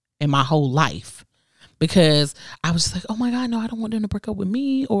nobody in my whole life. Because I was just like, oh my God, no, I don't want them to break up with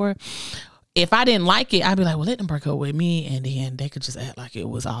me. Or if I didn't like it, I'd be like, well, let them break up with me. And then they could just act like it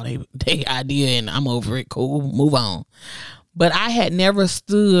was all their idea and I'm over it. Cool, move on. But I had never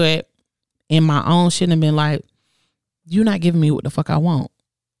stood in my own shit and been like, you're not giving me what the fuck I want.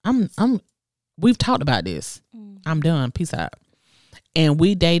 We've talked about this. I'm done. Peace out. And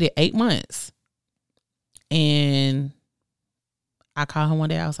we dated 8 months. And I called him one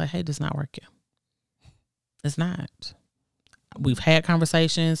day. I was like, hey, this is not working. It's not. We've had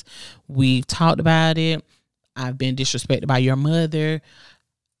conversations. We've talked about it. I've been disrespected by your mother.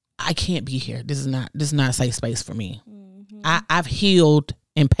 I can't be here. This is not a safe space for me. Mm-hmm. I've healed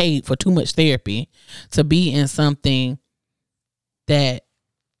and paid for too much therapy to be in something that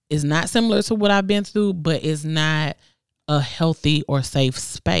is not similar to what I've been through, but is not a healthy or safe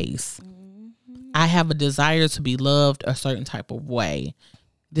space. I have a desire to be loved a certain type of way.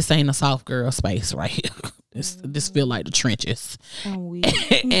 This ain't a soft girl space right here. This feel like the trenches. I'm weak.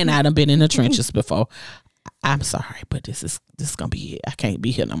 And I done been in the trenches before. I'm sorry, but this is gonna be it. I can't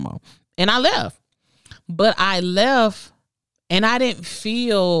be here no more. And I left. But I left and I didn't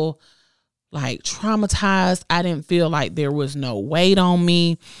feel like traumatized. I didn't feel like there was no weight on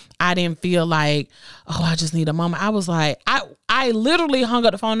me. I didn't feel like, oh, I just need a moment. I was like, I literally hung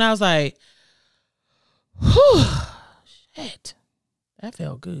up the phone and I was like, whew, shit. That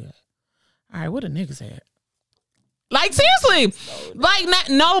felt good. All right, what the niggas at? Like, seriously. Like,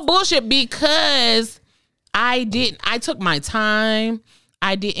 no bullshit, because I took my time.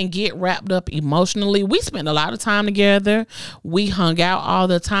 I didn't get wrapped up emotionally. We spent a lot of time together. We hung out all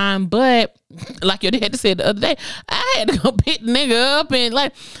the time. But like your dad said the other day, I had to go pick the nigga up and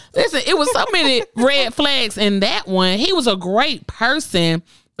like, listen, it was so many red flags in that one. He was a great person,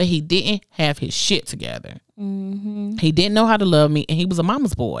 but he didn't have his shit together. Mm-hmm. He didn't know how to love me, and he was a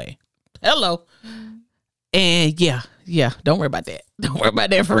mama's boy. Hello. And yeah. Don't worry about that. Don't worry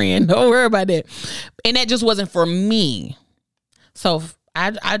about that, friend. Don't worry about that. And that just wasn't for me. So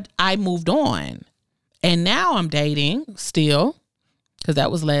I moved on, and now I'm dating still, because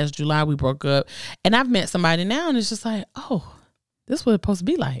that was last July we broke up, and I've met somebody now, and it's just like, oh, this is what it's supposed to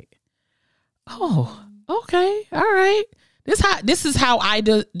be like. Oh, okay, all right. This is how I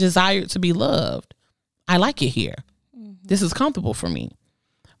desire to be loved. I like it here. Mm-hmm. This is comfortable for me,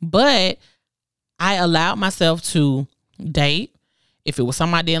 but I allowed myself to date. If it was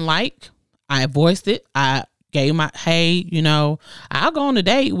something I didn't like, I voiced it. I gave my, hey, I'll go on a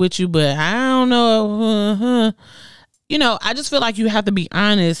date with you, but I don't know. I just feel like you have to be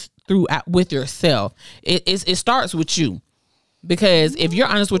honest with yourself. It starts with you. Because if you're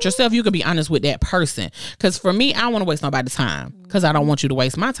honest with yourself, you can be honest with that person. Because for me, I don't want to waste nobody's time, because I don't want you to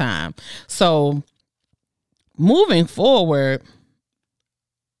waste my time. So moving forward,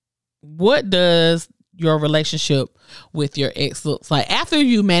 what does your relationship with your ex looks like after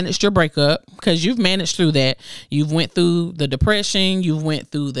you managed your breakup? Because you've managed through that. You've went through the depression. You've went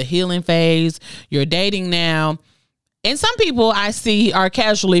through the healing phase. You're dating now. And some people I see are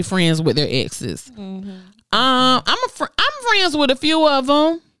casually friends with their exes. Mm-hmm. I'm friends with a few of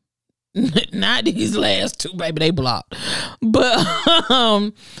them. Not these last two, baby. They blocked. But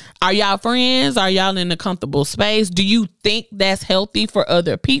are y'all friends? Are y'all in a comfortable space? Do you think that's healthy for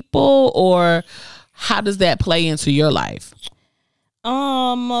other people, or how does that play into your life?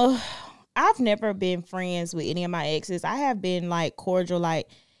 I've never been friends with any of my exes. I have been like cordial, like,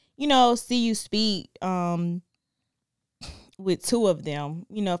 see you speak. With two of them,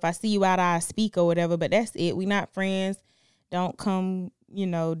 if I see you out, I speak or whatever, but that's it. We not friends. Don't come,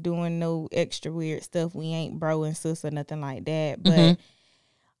 doing no extra weird stuff. We ain't bro and sis or nothing like that. But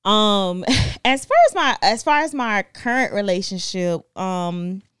as far as my current relationship,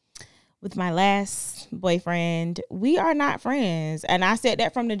 with my last boyfriend, we are not friends, and I said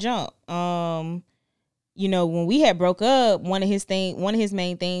that from the jump. When we had broke up, one of his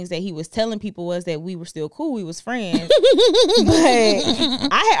main things that he was telling people was that we were still cool, we was friends. But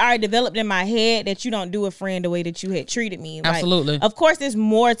I had already developed in my head that you don't do a friend the way that you had treated me. Absolutely. Like, of course, there's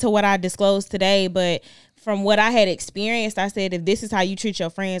more to what I disclosed today, but from what I had experienced, I said, if this is how you treat your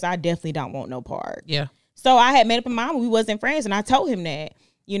friends, I definitely don't want no part. Yeah. So I had made up in my mind we wasn't friends, and I told him that.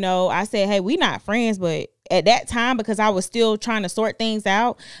 I said, hey, we not friends, but at that time, because I was still trying to sort things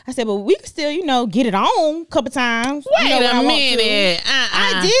out, I said, but we can still, get it on a couple times. Wait a minute.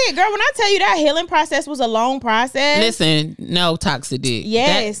 I did, girl. When I tell you that healing process was a long process. Listen, no toxic dick.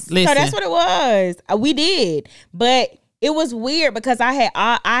 Yes. So that's what it was. We did. But it was weird because I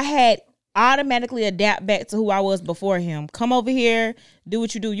had automatically adapt back to who I was before him. Come over here, do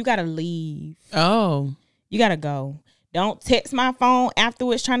what you do. You got to leave. Oh. You got to go. Don't text my phone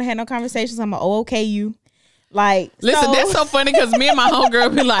afterwards trying to have no conversations. I'm going to okay you. Like, listen, that's so funny because me and my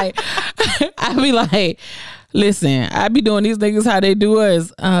homegirl be like, I be like, listen, I be doing these niggas how they do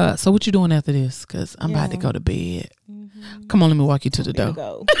us. So what you doing after this? Because I'm about to go to bed. Mm-hmm. Come on, let me walk you to the door.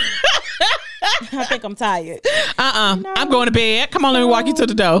 Go. I think I'm tired. I'm going to bed. Come on, let me walk you to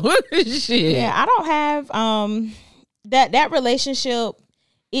the door. Shit. Yeah, I don't have that relationship.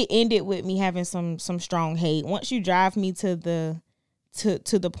 It ended with me having some strong hate. Once you drive me to the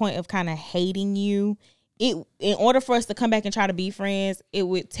point of kind of hating you, in order for us to come back and try to be friends, it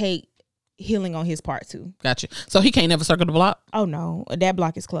would take healing on his part too. Gotcha. So he can't never circle the block? Oh no, that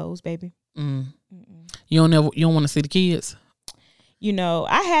block is closed, baby. You don't want to see the kids? you know,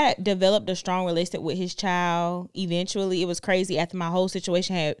 I had developed a strong relationship with his child. Eventually, it was crazy after my whole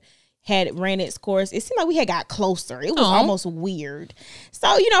situation had ran its course. It seemed like we had got closer. It was almost weird.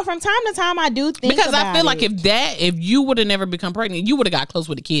 So, you know, from time to time, I do think because about I feel like it. if you would have never become pregnant, you would have got close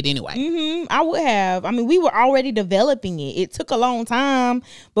with the kid anyway. I would have. I mean, we were already developing it. It took a long time,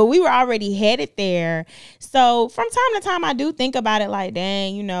 but we were already headed there. So from time to time, I do think about it like,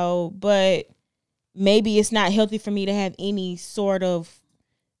 dang, you know, but maybe it's not healthy for me to have any sort of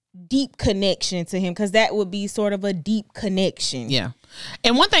deep connection to him, because that would be sort of a deep connection. Yeah.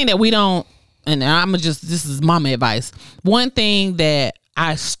 And one thing that we don't, and this is mama advice. One thing that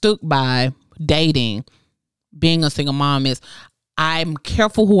I stuck by dating, being a single mom, is I'm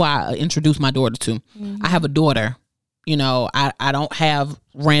careful who I introduce my daughter to. I have a daughter. You know, I don't have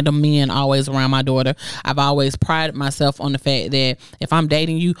random men always around my daughter. I've always prided myself on the fact that if I'm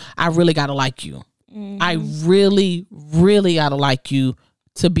dating you, I really got to like you. I really, really got to like you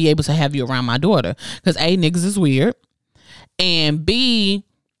to be able to have you around my daughter. Because A, niggas is weird. And B,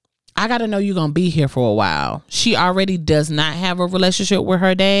 I got to know you're going to be here for a while. She already does not have a relationship with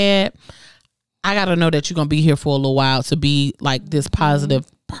her dad. I got to know that you're going to be here for a little while to be like this positive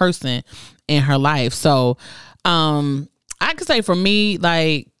person in her life. So, I could say for me,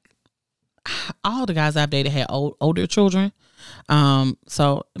 like, all the guys I've dated had older children.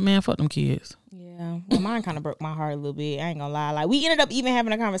 So man, fuck them kids. Yeah, well, mine kind of broke my heart a little bit. I ain't gonna lie. Like, we ended up even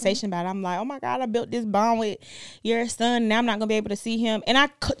having a conversation about it. I'm like, oh my God, I built this bond with your son. Now I'm not gonna be able to see him, and I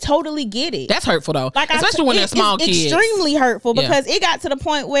totally get it. That's hurtful though, like, especially when they're small it's kids. Extremely hurtful, Yeah. because it got to the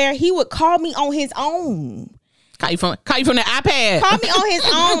point where he would call me on his own. Call you from the iPad. Call me on his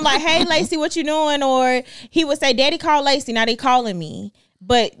own, like, hey, Lacey, what you doing? Or he would say, Daddy called Lacey. Now they calling me.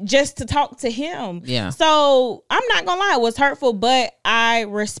 But just to talk to him. Yeah. So I'm not going to lie. It was hurtful, but I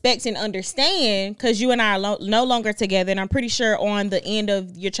respect and understand, because you and I are no longer together. And I'm pretty sure on the end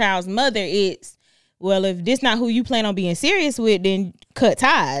of your child's mother, it's, well, if this not who you plan on being serious with, then cut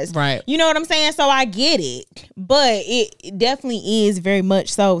ties. Right. You know what I'm saying? So I get it. But it definitely is very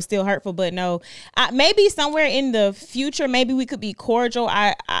much so still hurtful. But no, maybe somewhere in the future, maybe we could be cordial.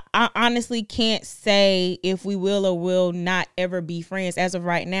 I honestly can't say if we will or will not ever be friends. As of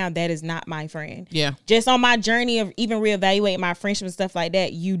right now, that is not my friend. Yeah. Just on my journey of even reevaluating my friendship and stuff like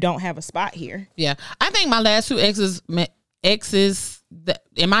that, you don't have a spot here. Yeah. I think my last two exes,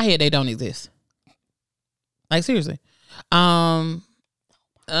 in my head, they don't exist. Like, seriously.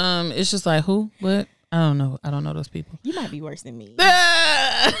 It's just like, who? What? I don't know. I don't know those people. You might be worse than me.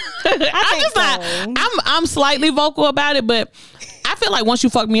 I'm slightly vocal about it, but I feel like once you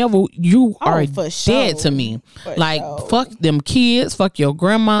fuck me over, you are for dead sure. to me. For like, sure. fuck them kids, fuck your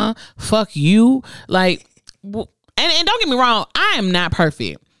grandma, fuck you. Like, and don't get me wrong, I am not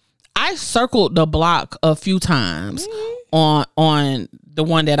perfect. I circled the block a few times on the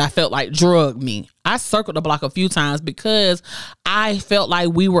one that I felt like drugged me. I circled the block a few times because I felt like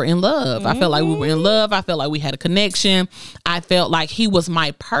we were in love. I felt like we were in love. I felt like we had a connection. I felt like he was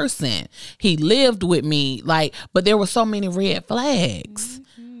my person. He lived with me. Like, but there were so many red flags.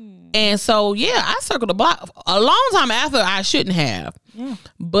 And so, yeah, I circled the block a long time after I shouldn't have. Yeah.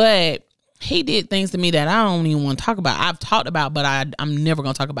 But he did things to me that I don't even want to talk about. I've talked about, but I'm never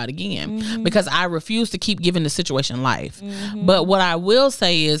going to talk about again because I refuse to keep giving the situation life. But what I will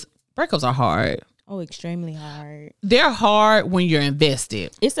say is breakups are hard. Oh, extremely hard. They're hard when you're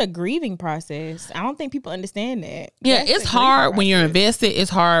invested. It's a grieving process. I don't think people understand that. Yeah, That's it's a hard grieving when you're process. invested. It's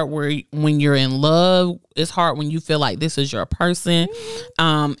hard when you're in love. It's hard when you feel like this is your person.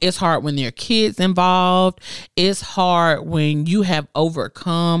 It's hard when there are kids involved. It's hard when you have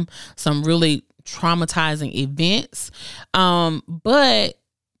overcome some really traumatizing events. But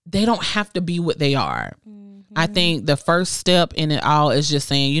they don't have to be what they are. I think the first step in it all is just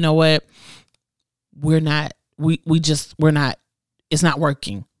saying, you know what? We're not, it's not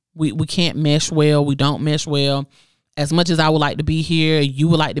working. We can't mesh well. We don't mesh well. As much as I would like to be here, you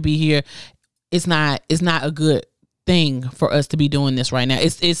would like to be here. It's not a good thing for us to be doing this right now.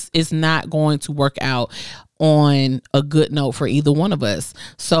 It's not going to work out on a good note for either one of us.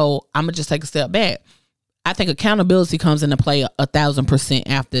 So I'm gonna just take a step back. I think accountability comes into play 1,000%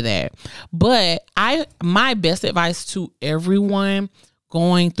 after that. But my best advice to everyone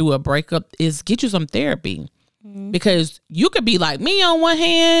going through a breakup is get you some therapy, because you could be like me on one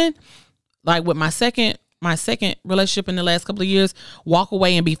hand, like with my second relationship in the last couple of years, walk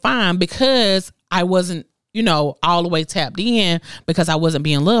away and be fine because I wasn't, all the way tapped in because I wasn't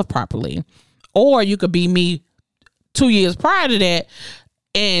being loved properly. Or you could be me 2 years prior to that,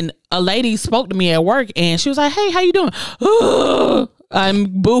 and a lady spoke to me at work and she was like, "Hey, how you doing?"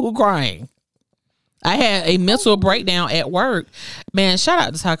 I'm boo crying. I had a mental breakdown at work. Man, shout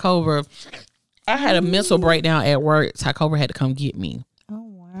out to Ty Cobra. I had a mental breakdown at work. Ty Cobra had to come get me. Oh,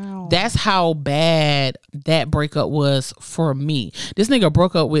 wow. That's how bad that breakup was for me. This nigga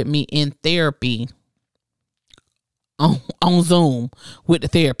broke up with me in therapy on Zoom with the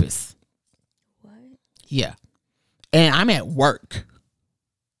therapist. What? Yeah. And I'm at work.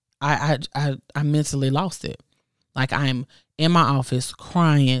 I mentally lost it. Like, I'm in my office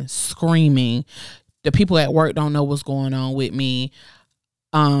crying, screaming. The people at work don't know what's going on with me.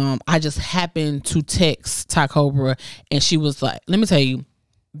 I just happened to text Ty Cobra, and she was like, let me tell you,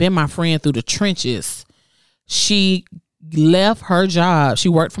 been my friend through the trenches. She left her job. She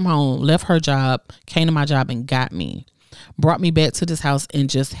worked from home, left her job, came to my job and got me. Brought me back to this house and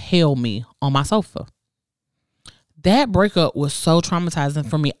just held me on my sofa. That breakup was so traumatizing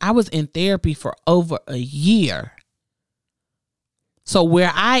for me. I was in therapy for over a year. So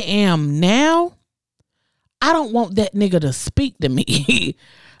where I am now, I don't want that nigga to speak to me.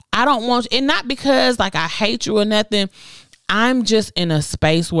 I don't want, and not because like I hate you or nothing. I'm just in a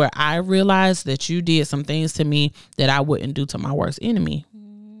space where I realize that you did some things to me that I wouldn't do to my worst enemy.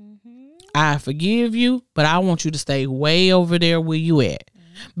 I forgive you, but I want you to stay way over there where you at.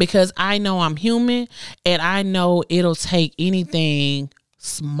 Because I know I'm human, and I know it'll take anything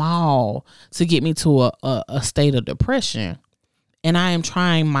small to get me to a state of depression. And I am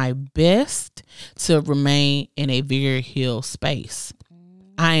trying my best to remain in a very healed space.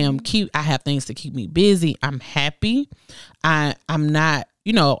 I have things to keep me busy. I'm happy. I'm not,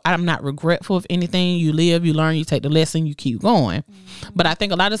 I'm not regretful of anything. You live, you learn, you take the lesson, you keep going. But I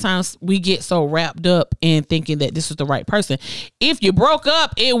think a lot of times we get so wrapped up in thinking that this is the right person. If you broke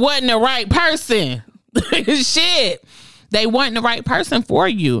up, it wasn't the right person. Shit. They weren't the right person for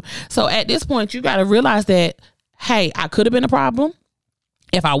you. So at this point, you got to realize that, hey, I could have been a problem.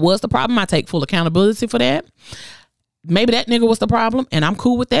 If I was the problem, I take full accountability for that. Maybe that nigga was the problem, and I'm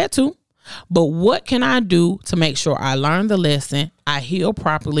cool with that too. But what can I do to make sure I learn the lesson, I heal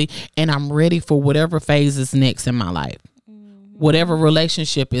properly, and I'm ready for whatever phase is next in my life? Whatever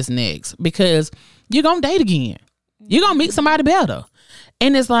relationship is next. Because you're going to date again. You're going to meet somebody better.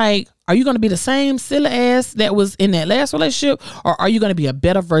 And it's like, are you going to be the same silly ass that was in that last relationship? Or are you going to be a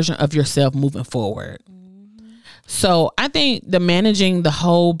better version of yourself moving forward? So I think the managing the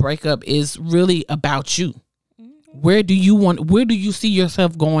whole breakup is really about you. Where do you see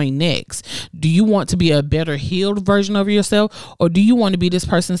yourself going next? Do you want to be a better healed version of yourself? Or do you want to be this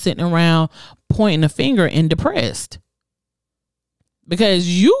person sitting around pointing a finger and depressed? Because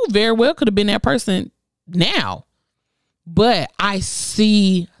you very well could have been that person now. But I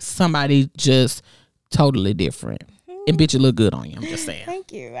see somebody just totally different. And bitch, it look good on you. I'm just saying.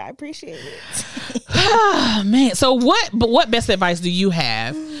 Thank you. I appreciate it. Man. So what best advice do you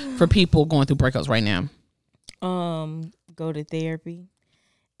have for people going through breakups right now? Go to therapy.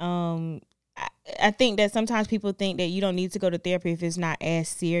 I think that sometimes people think that you don't need to go to therapy if it's not as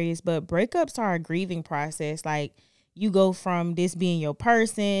serious, but breakups are a grieving process. Like, you go from this being your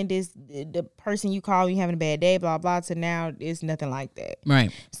person, the person you call when you're having a bad day, blah, blah, to now it's nothing like that.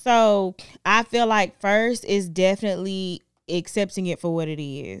 Right. So I feel like first is definitely accepting it for what it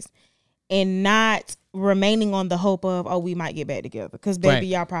is and not remaining on the hope of, oh, we might get back together. Because baby, right.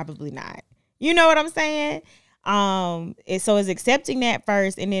 Y'all probably not. You know what I'm saying? So it's accepting that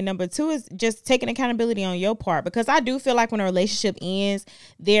first, and then number two is just taking accountability on your part, because I do feel like when a relationship ends,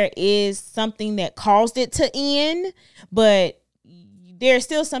 there is something that caused it to end, but there's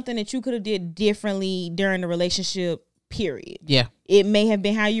still something that you could have did differently during the relationship period. Yeah. It may have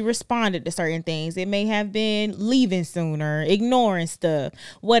been how you responded to certain things. It may have been leaving sooner, ignoring stuff,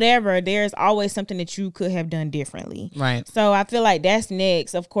 whatever. There's always something that you could have done differently. Right. So I feel like that's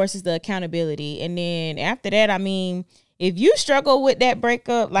next. Of course, is the accountability. And then after that, I mean, if you struggle with that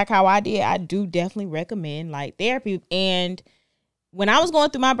breakup, like how I did, I do definitely recommend like therapy. And when I was going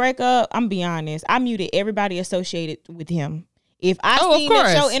through my breakup, I'm be honest, I muted everybody associated with him. If I seen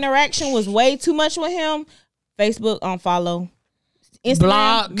that your interaction was way too much with him, Facebook unfollow, Instagram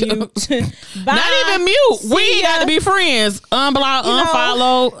block, mute. Not even mute. We ain't got to be friends. Unblock,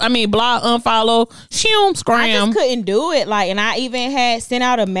 unfollow. Block, unfollow. Shoom, scram. I just couldn't do it. Like, and I even had sent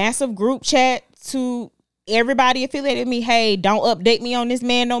out a massive group chat to everybody affiliated with me. Hey, don't update me on this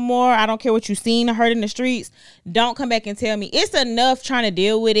man no more. I don't care what you seen or heard in the streets. Don't come back and tell me. It's enough trying to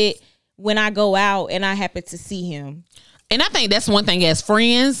deal with it when I go out and I happen to see him. And I think that's one thing as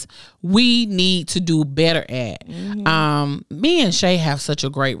friends we need to do better at. Mm-hmm. Me and Shay have such a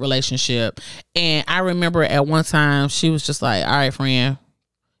great relationship. And I remember at one time she was just like, all right, friend,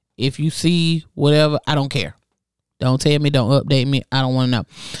 if you see whatever, I don't care. Don't tell me. Don't update me. I don't want to know.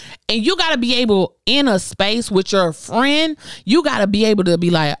 And you got to be able, in a space with your friend, you got to be able to be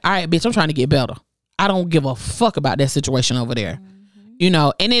like, all right, bitch, I'm trying to get better. I don't give a fuck about that situation over there. You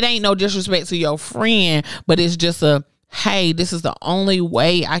know, and it ain't no disrespect to your friend, but it's just a, hey, this is the only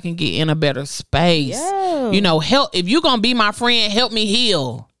way I can get in a better space. Yeah. You know, help. If you're going to be my friend, help me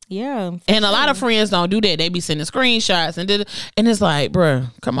heal. Yeah. And a lot of friends don't do that. They be sending screenshots and it's like, bruh,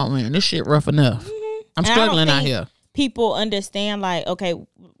 come on, man. This shit rough enough. I'm struggling out here. People understand, like, okay,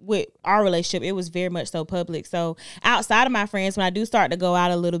 with our relationship, it was very much so public. So outside of my friends, when I do start to go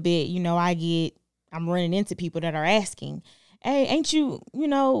out a little bit, you know, I'm running into people that are asking, hey, ain't you, you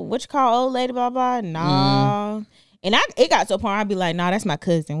know, what you call old lady, blah, blah. Nah. And it got to a point I'd be like, nah, that's my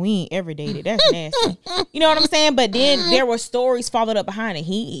cousin. We ain't ever dated. That's nasty. You know what I'm saying? But then there were stories followed up behind it.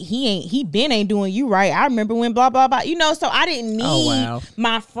 He ain't doing you right. I remember when blah, blah, blah. You know, so I didn't need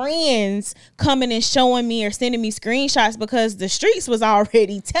my friends coming and showing me or sending me screenshots because the streets was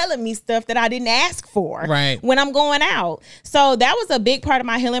already telling me stuff that I didn't ask for when I'm going out. So that was a big part of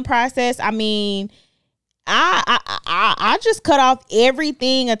my healing process. I mean, I just cut off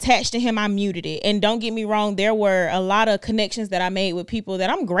everything attached to him. I muted it. And don't get me wrong, there were a lot of connections that I made with people that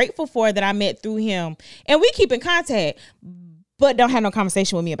I'm grateful for that I met through him. And we keep in contact, but don't have no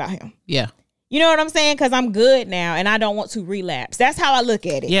conversation with me about him. Yeah. You know what I'm saying? Because I'm good now and I don't want to relapse. That's how I look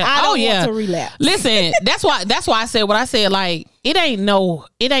at it. Yeah. I don't want to relapse. Listen, that's why I said what I said. Like, it ain't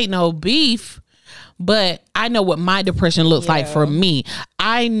no beef. But I know what my depression looks like for me.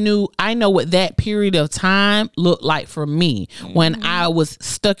 I know what that period of time looked like for me when I was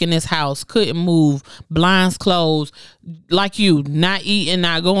stuck in this house, couldn't move, blinds closed, like you, not eating,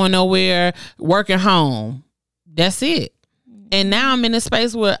 not going nowhere, working home. That's it. And now I'm in a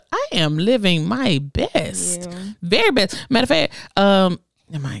space where I am living my best, very best. Matter of fact, I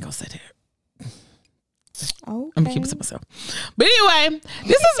ain't gonna say that. Okay. I'm gonna keep it to myself. But anyway,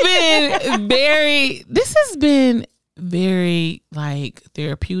 this has been very like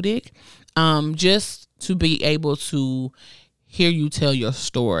therapeutic. Just to be able to hear you tell your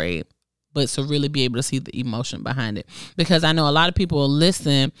story, but to really be able to see the emotion behind it. Because I know a lot of people will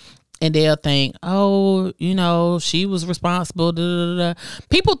listen and they'll think, oh, you know, she was responsible. Da, da, da.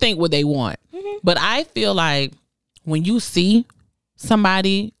 People think what they want. But I feel like when you see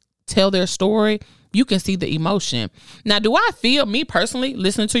somebody tell their story, you can see the emotion. Now, do I feel, me personally,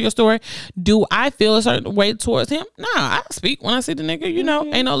 listening to your story, do I feel a certain way towards him? Nah, I speak when I see the nigga, you know,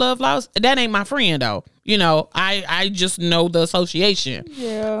 ain't no love lost. That ain't my friend, though. You know, I just know the association.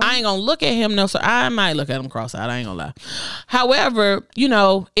 Yeah. I ain't gonna look at him, no, so I might look at him cross-eyed, I ain't gonna lie. However, you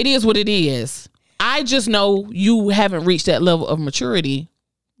know, it is what it is. I just know you haven't reached that level of maturity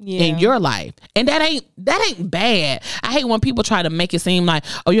in your life. And that ain't bad. I hate when people try to make it seem like,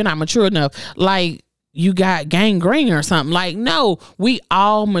 oh, you're not mature enough. Like you got gangrene or something. Like, no, we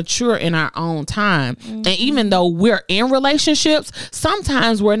all mature in our own time. And even though we're in relationships,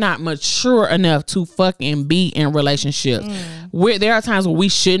 sometimes we're not mature enough to fucking be in relationships. There are times where we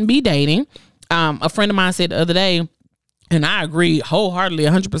shouldn't be dating. A friend of mine said the other day, and I agree wholeheartedly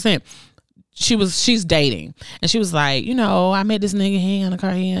 100%. She's dating and she was like, you know, I met this nigga, he ain't got a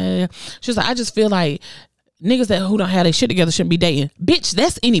car. She was like, I just feel like niggas who don't have their shit together shouldn't be dating. Bitch,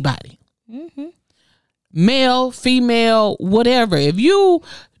 that's anybody. Male, female, whatever. If you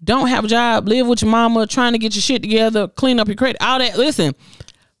don't have a job, live with your mama, trying to get your shit together, clean up your credit, all that, listen,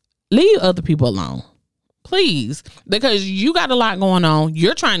 leave other people alone. Please, because you got a lot going on.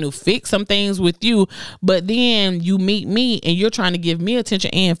 You're trying to fix some things with you, but then you meet me and you're trying to give me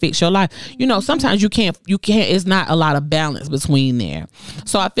attention and fix your life. You know, sometimes you can't, it's not a lot of balance between there.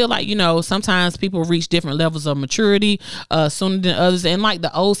 So I feel like, you know, sometimes people reach different levels of maturity sooner than others. And like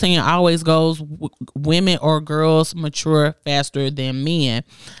the old saying always goes, women or girls mature faster than men.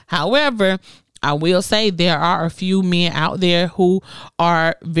 However, I will say there are a few men out there who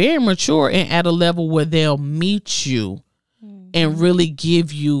are very mature and at a level where they'll meet you and really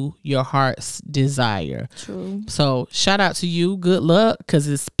give you your heart's desire. True. So shout out to you. Good luck, because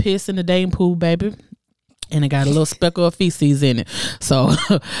it's piss in the dating pool, baby. And it got a little speckle of feces in it. So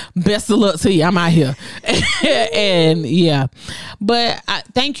best of luck to you. I'm out here. And yeah. But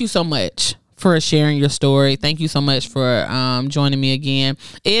thank you so much for sharing your story. Thank you so much for joining me again.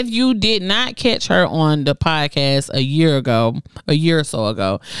 If you did not catch her on the podcast a year or so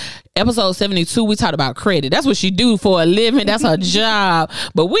ago, episode 72, we talked about credit. That's what she do for a living. That's her job.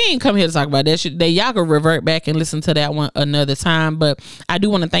 But we ain't come here to talk about that shit. Y'all can revert back and listen to that one another time. But I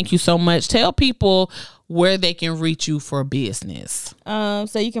do want to thank you so much. Tell people where they can reach you for business.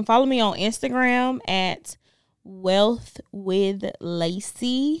 So you can follow me on Instagram at Wealth with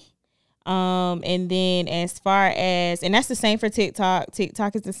Lacey. And then as far as, and that's the same for TikTok.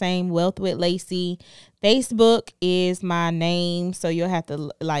 TikTok is the same, Wealth with Lacey. Facebook is my name, so you'll have to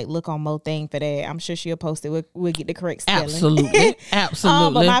like look on Mo Thing for that. I'm sure she'll post it. We'll get the correct spelling. Absolutely.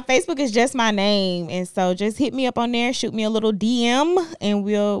 But my Facebook is just my name, and so just hit me up on there, shoot me a little DM, and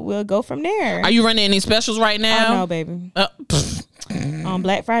we'll go from there. Are you running any specials right now? Oh no, baby.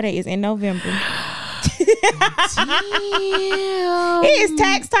 Black Friday is in November. It is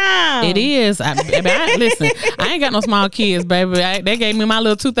tax time. It is. Listen, I ain't got no small kids, baby. They gave me my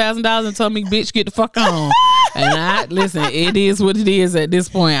little $2,000 and told me, bitch, get the fuck on. And listen, it is what it is at this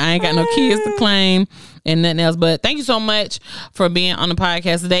point. I ain't got no kids to claim and nothing else. But thank you so much for being on the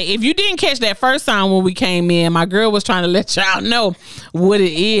podcast today. If you didn't catch that first time when we came in, my girl was trying to let y'all know what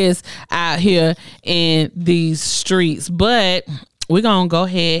it is out here in these streets. But we're gonna go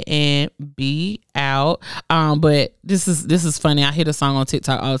ahead and be out. But this is funny. I hear the song on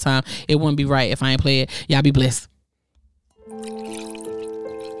TikTok all the time. It wouldn't be right if I ain't play it. Y'all be blessed.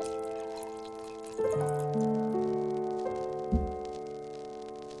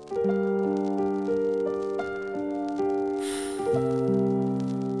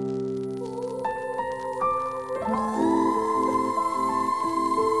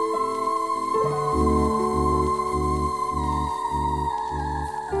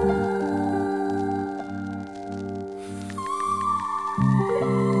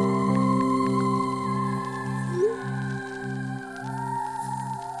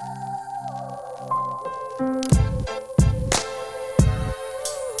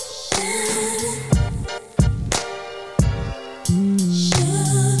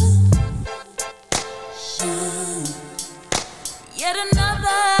 Yet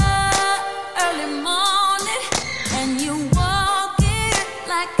another early morning, and you walk in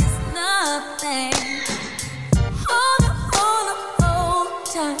like it's nothing. Hold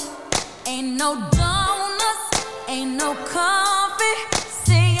tight. Ain't no donuts, ain't no coffee.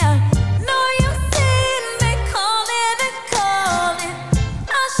 See ya. Know you seen me calling and calling.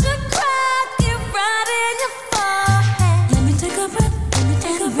 I should crack you right in your forehead. Let me take a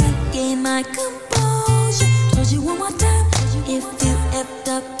breath, gain my composure. Told you one more time. If you effed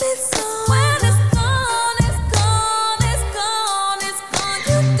up, it's on. When it's gone, it's gone, it's gone, it's gone.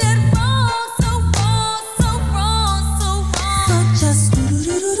 You did wrong, so wrong, so wrong, so wrong. So just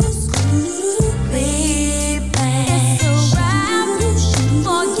baby, it's alright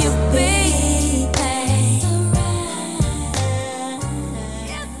for you, baby.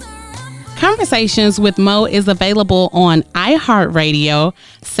 Conversations with Mo is available on iHeartRadio,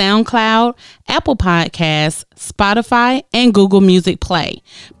 SoundCloud, Apple Podcasts, Spotify, and Google Music Play.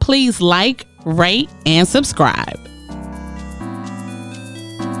 Please like, rate, and subscribe.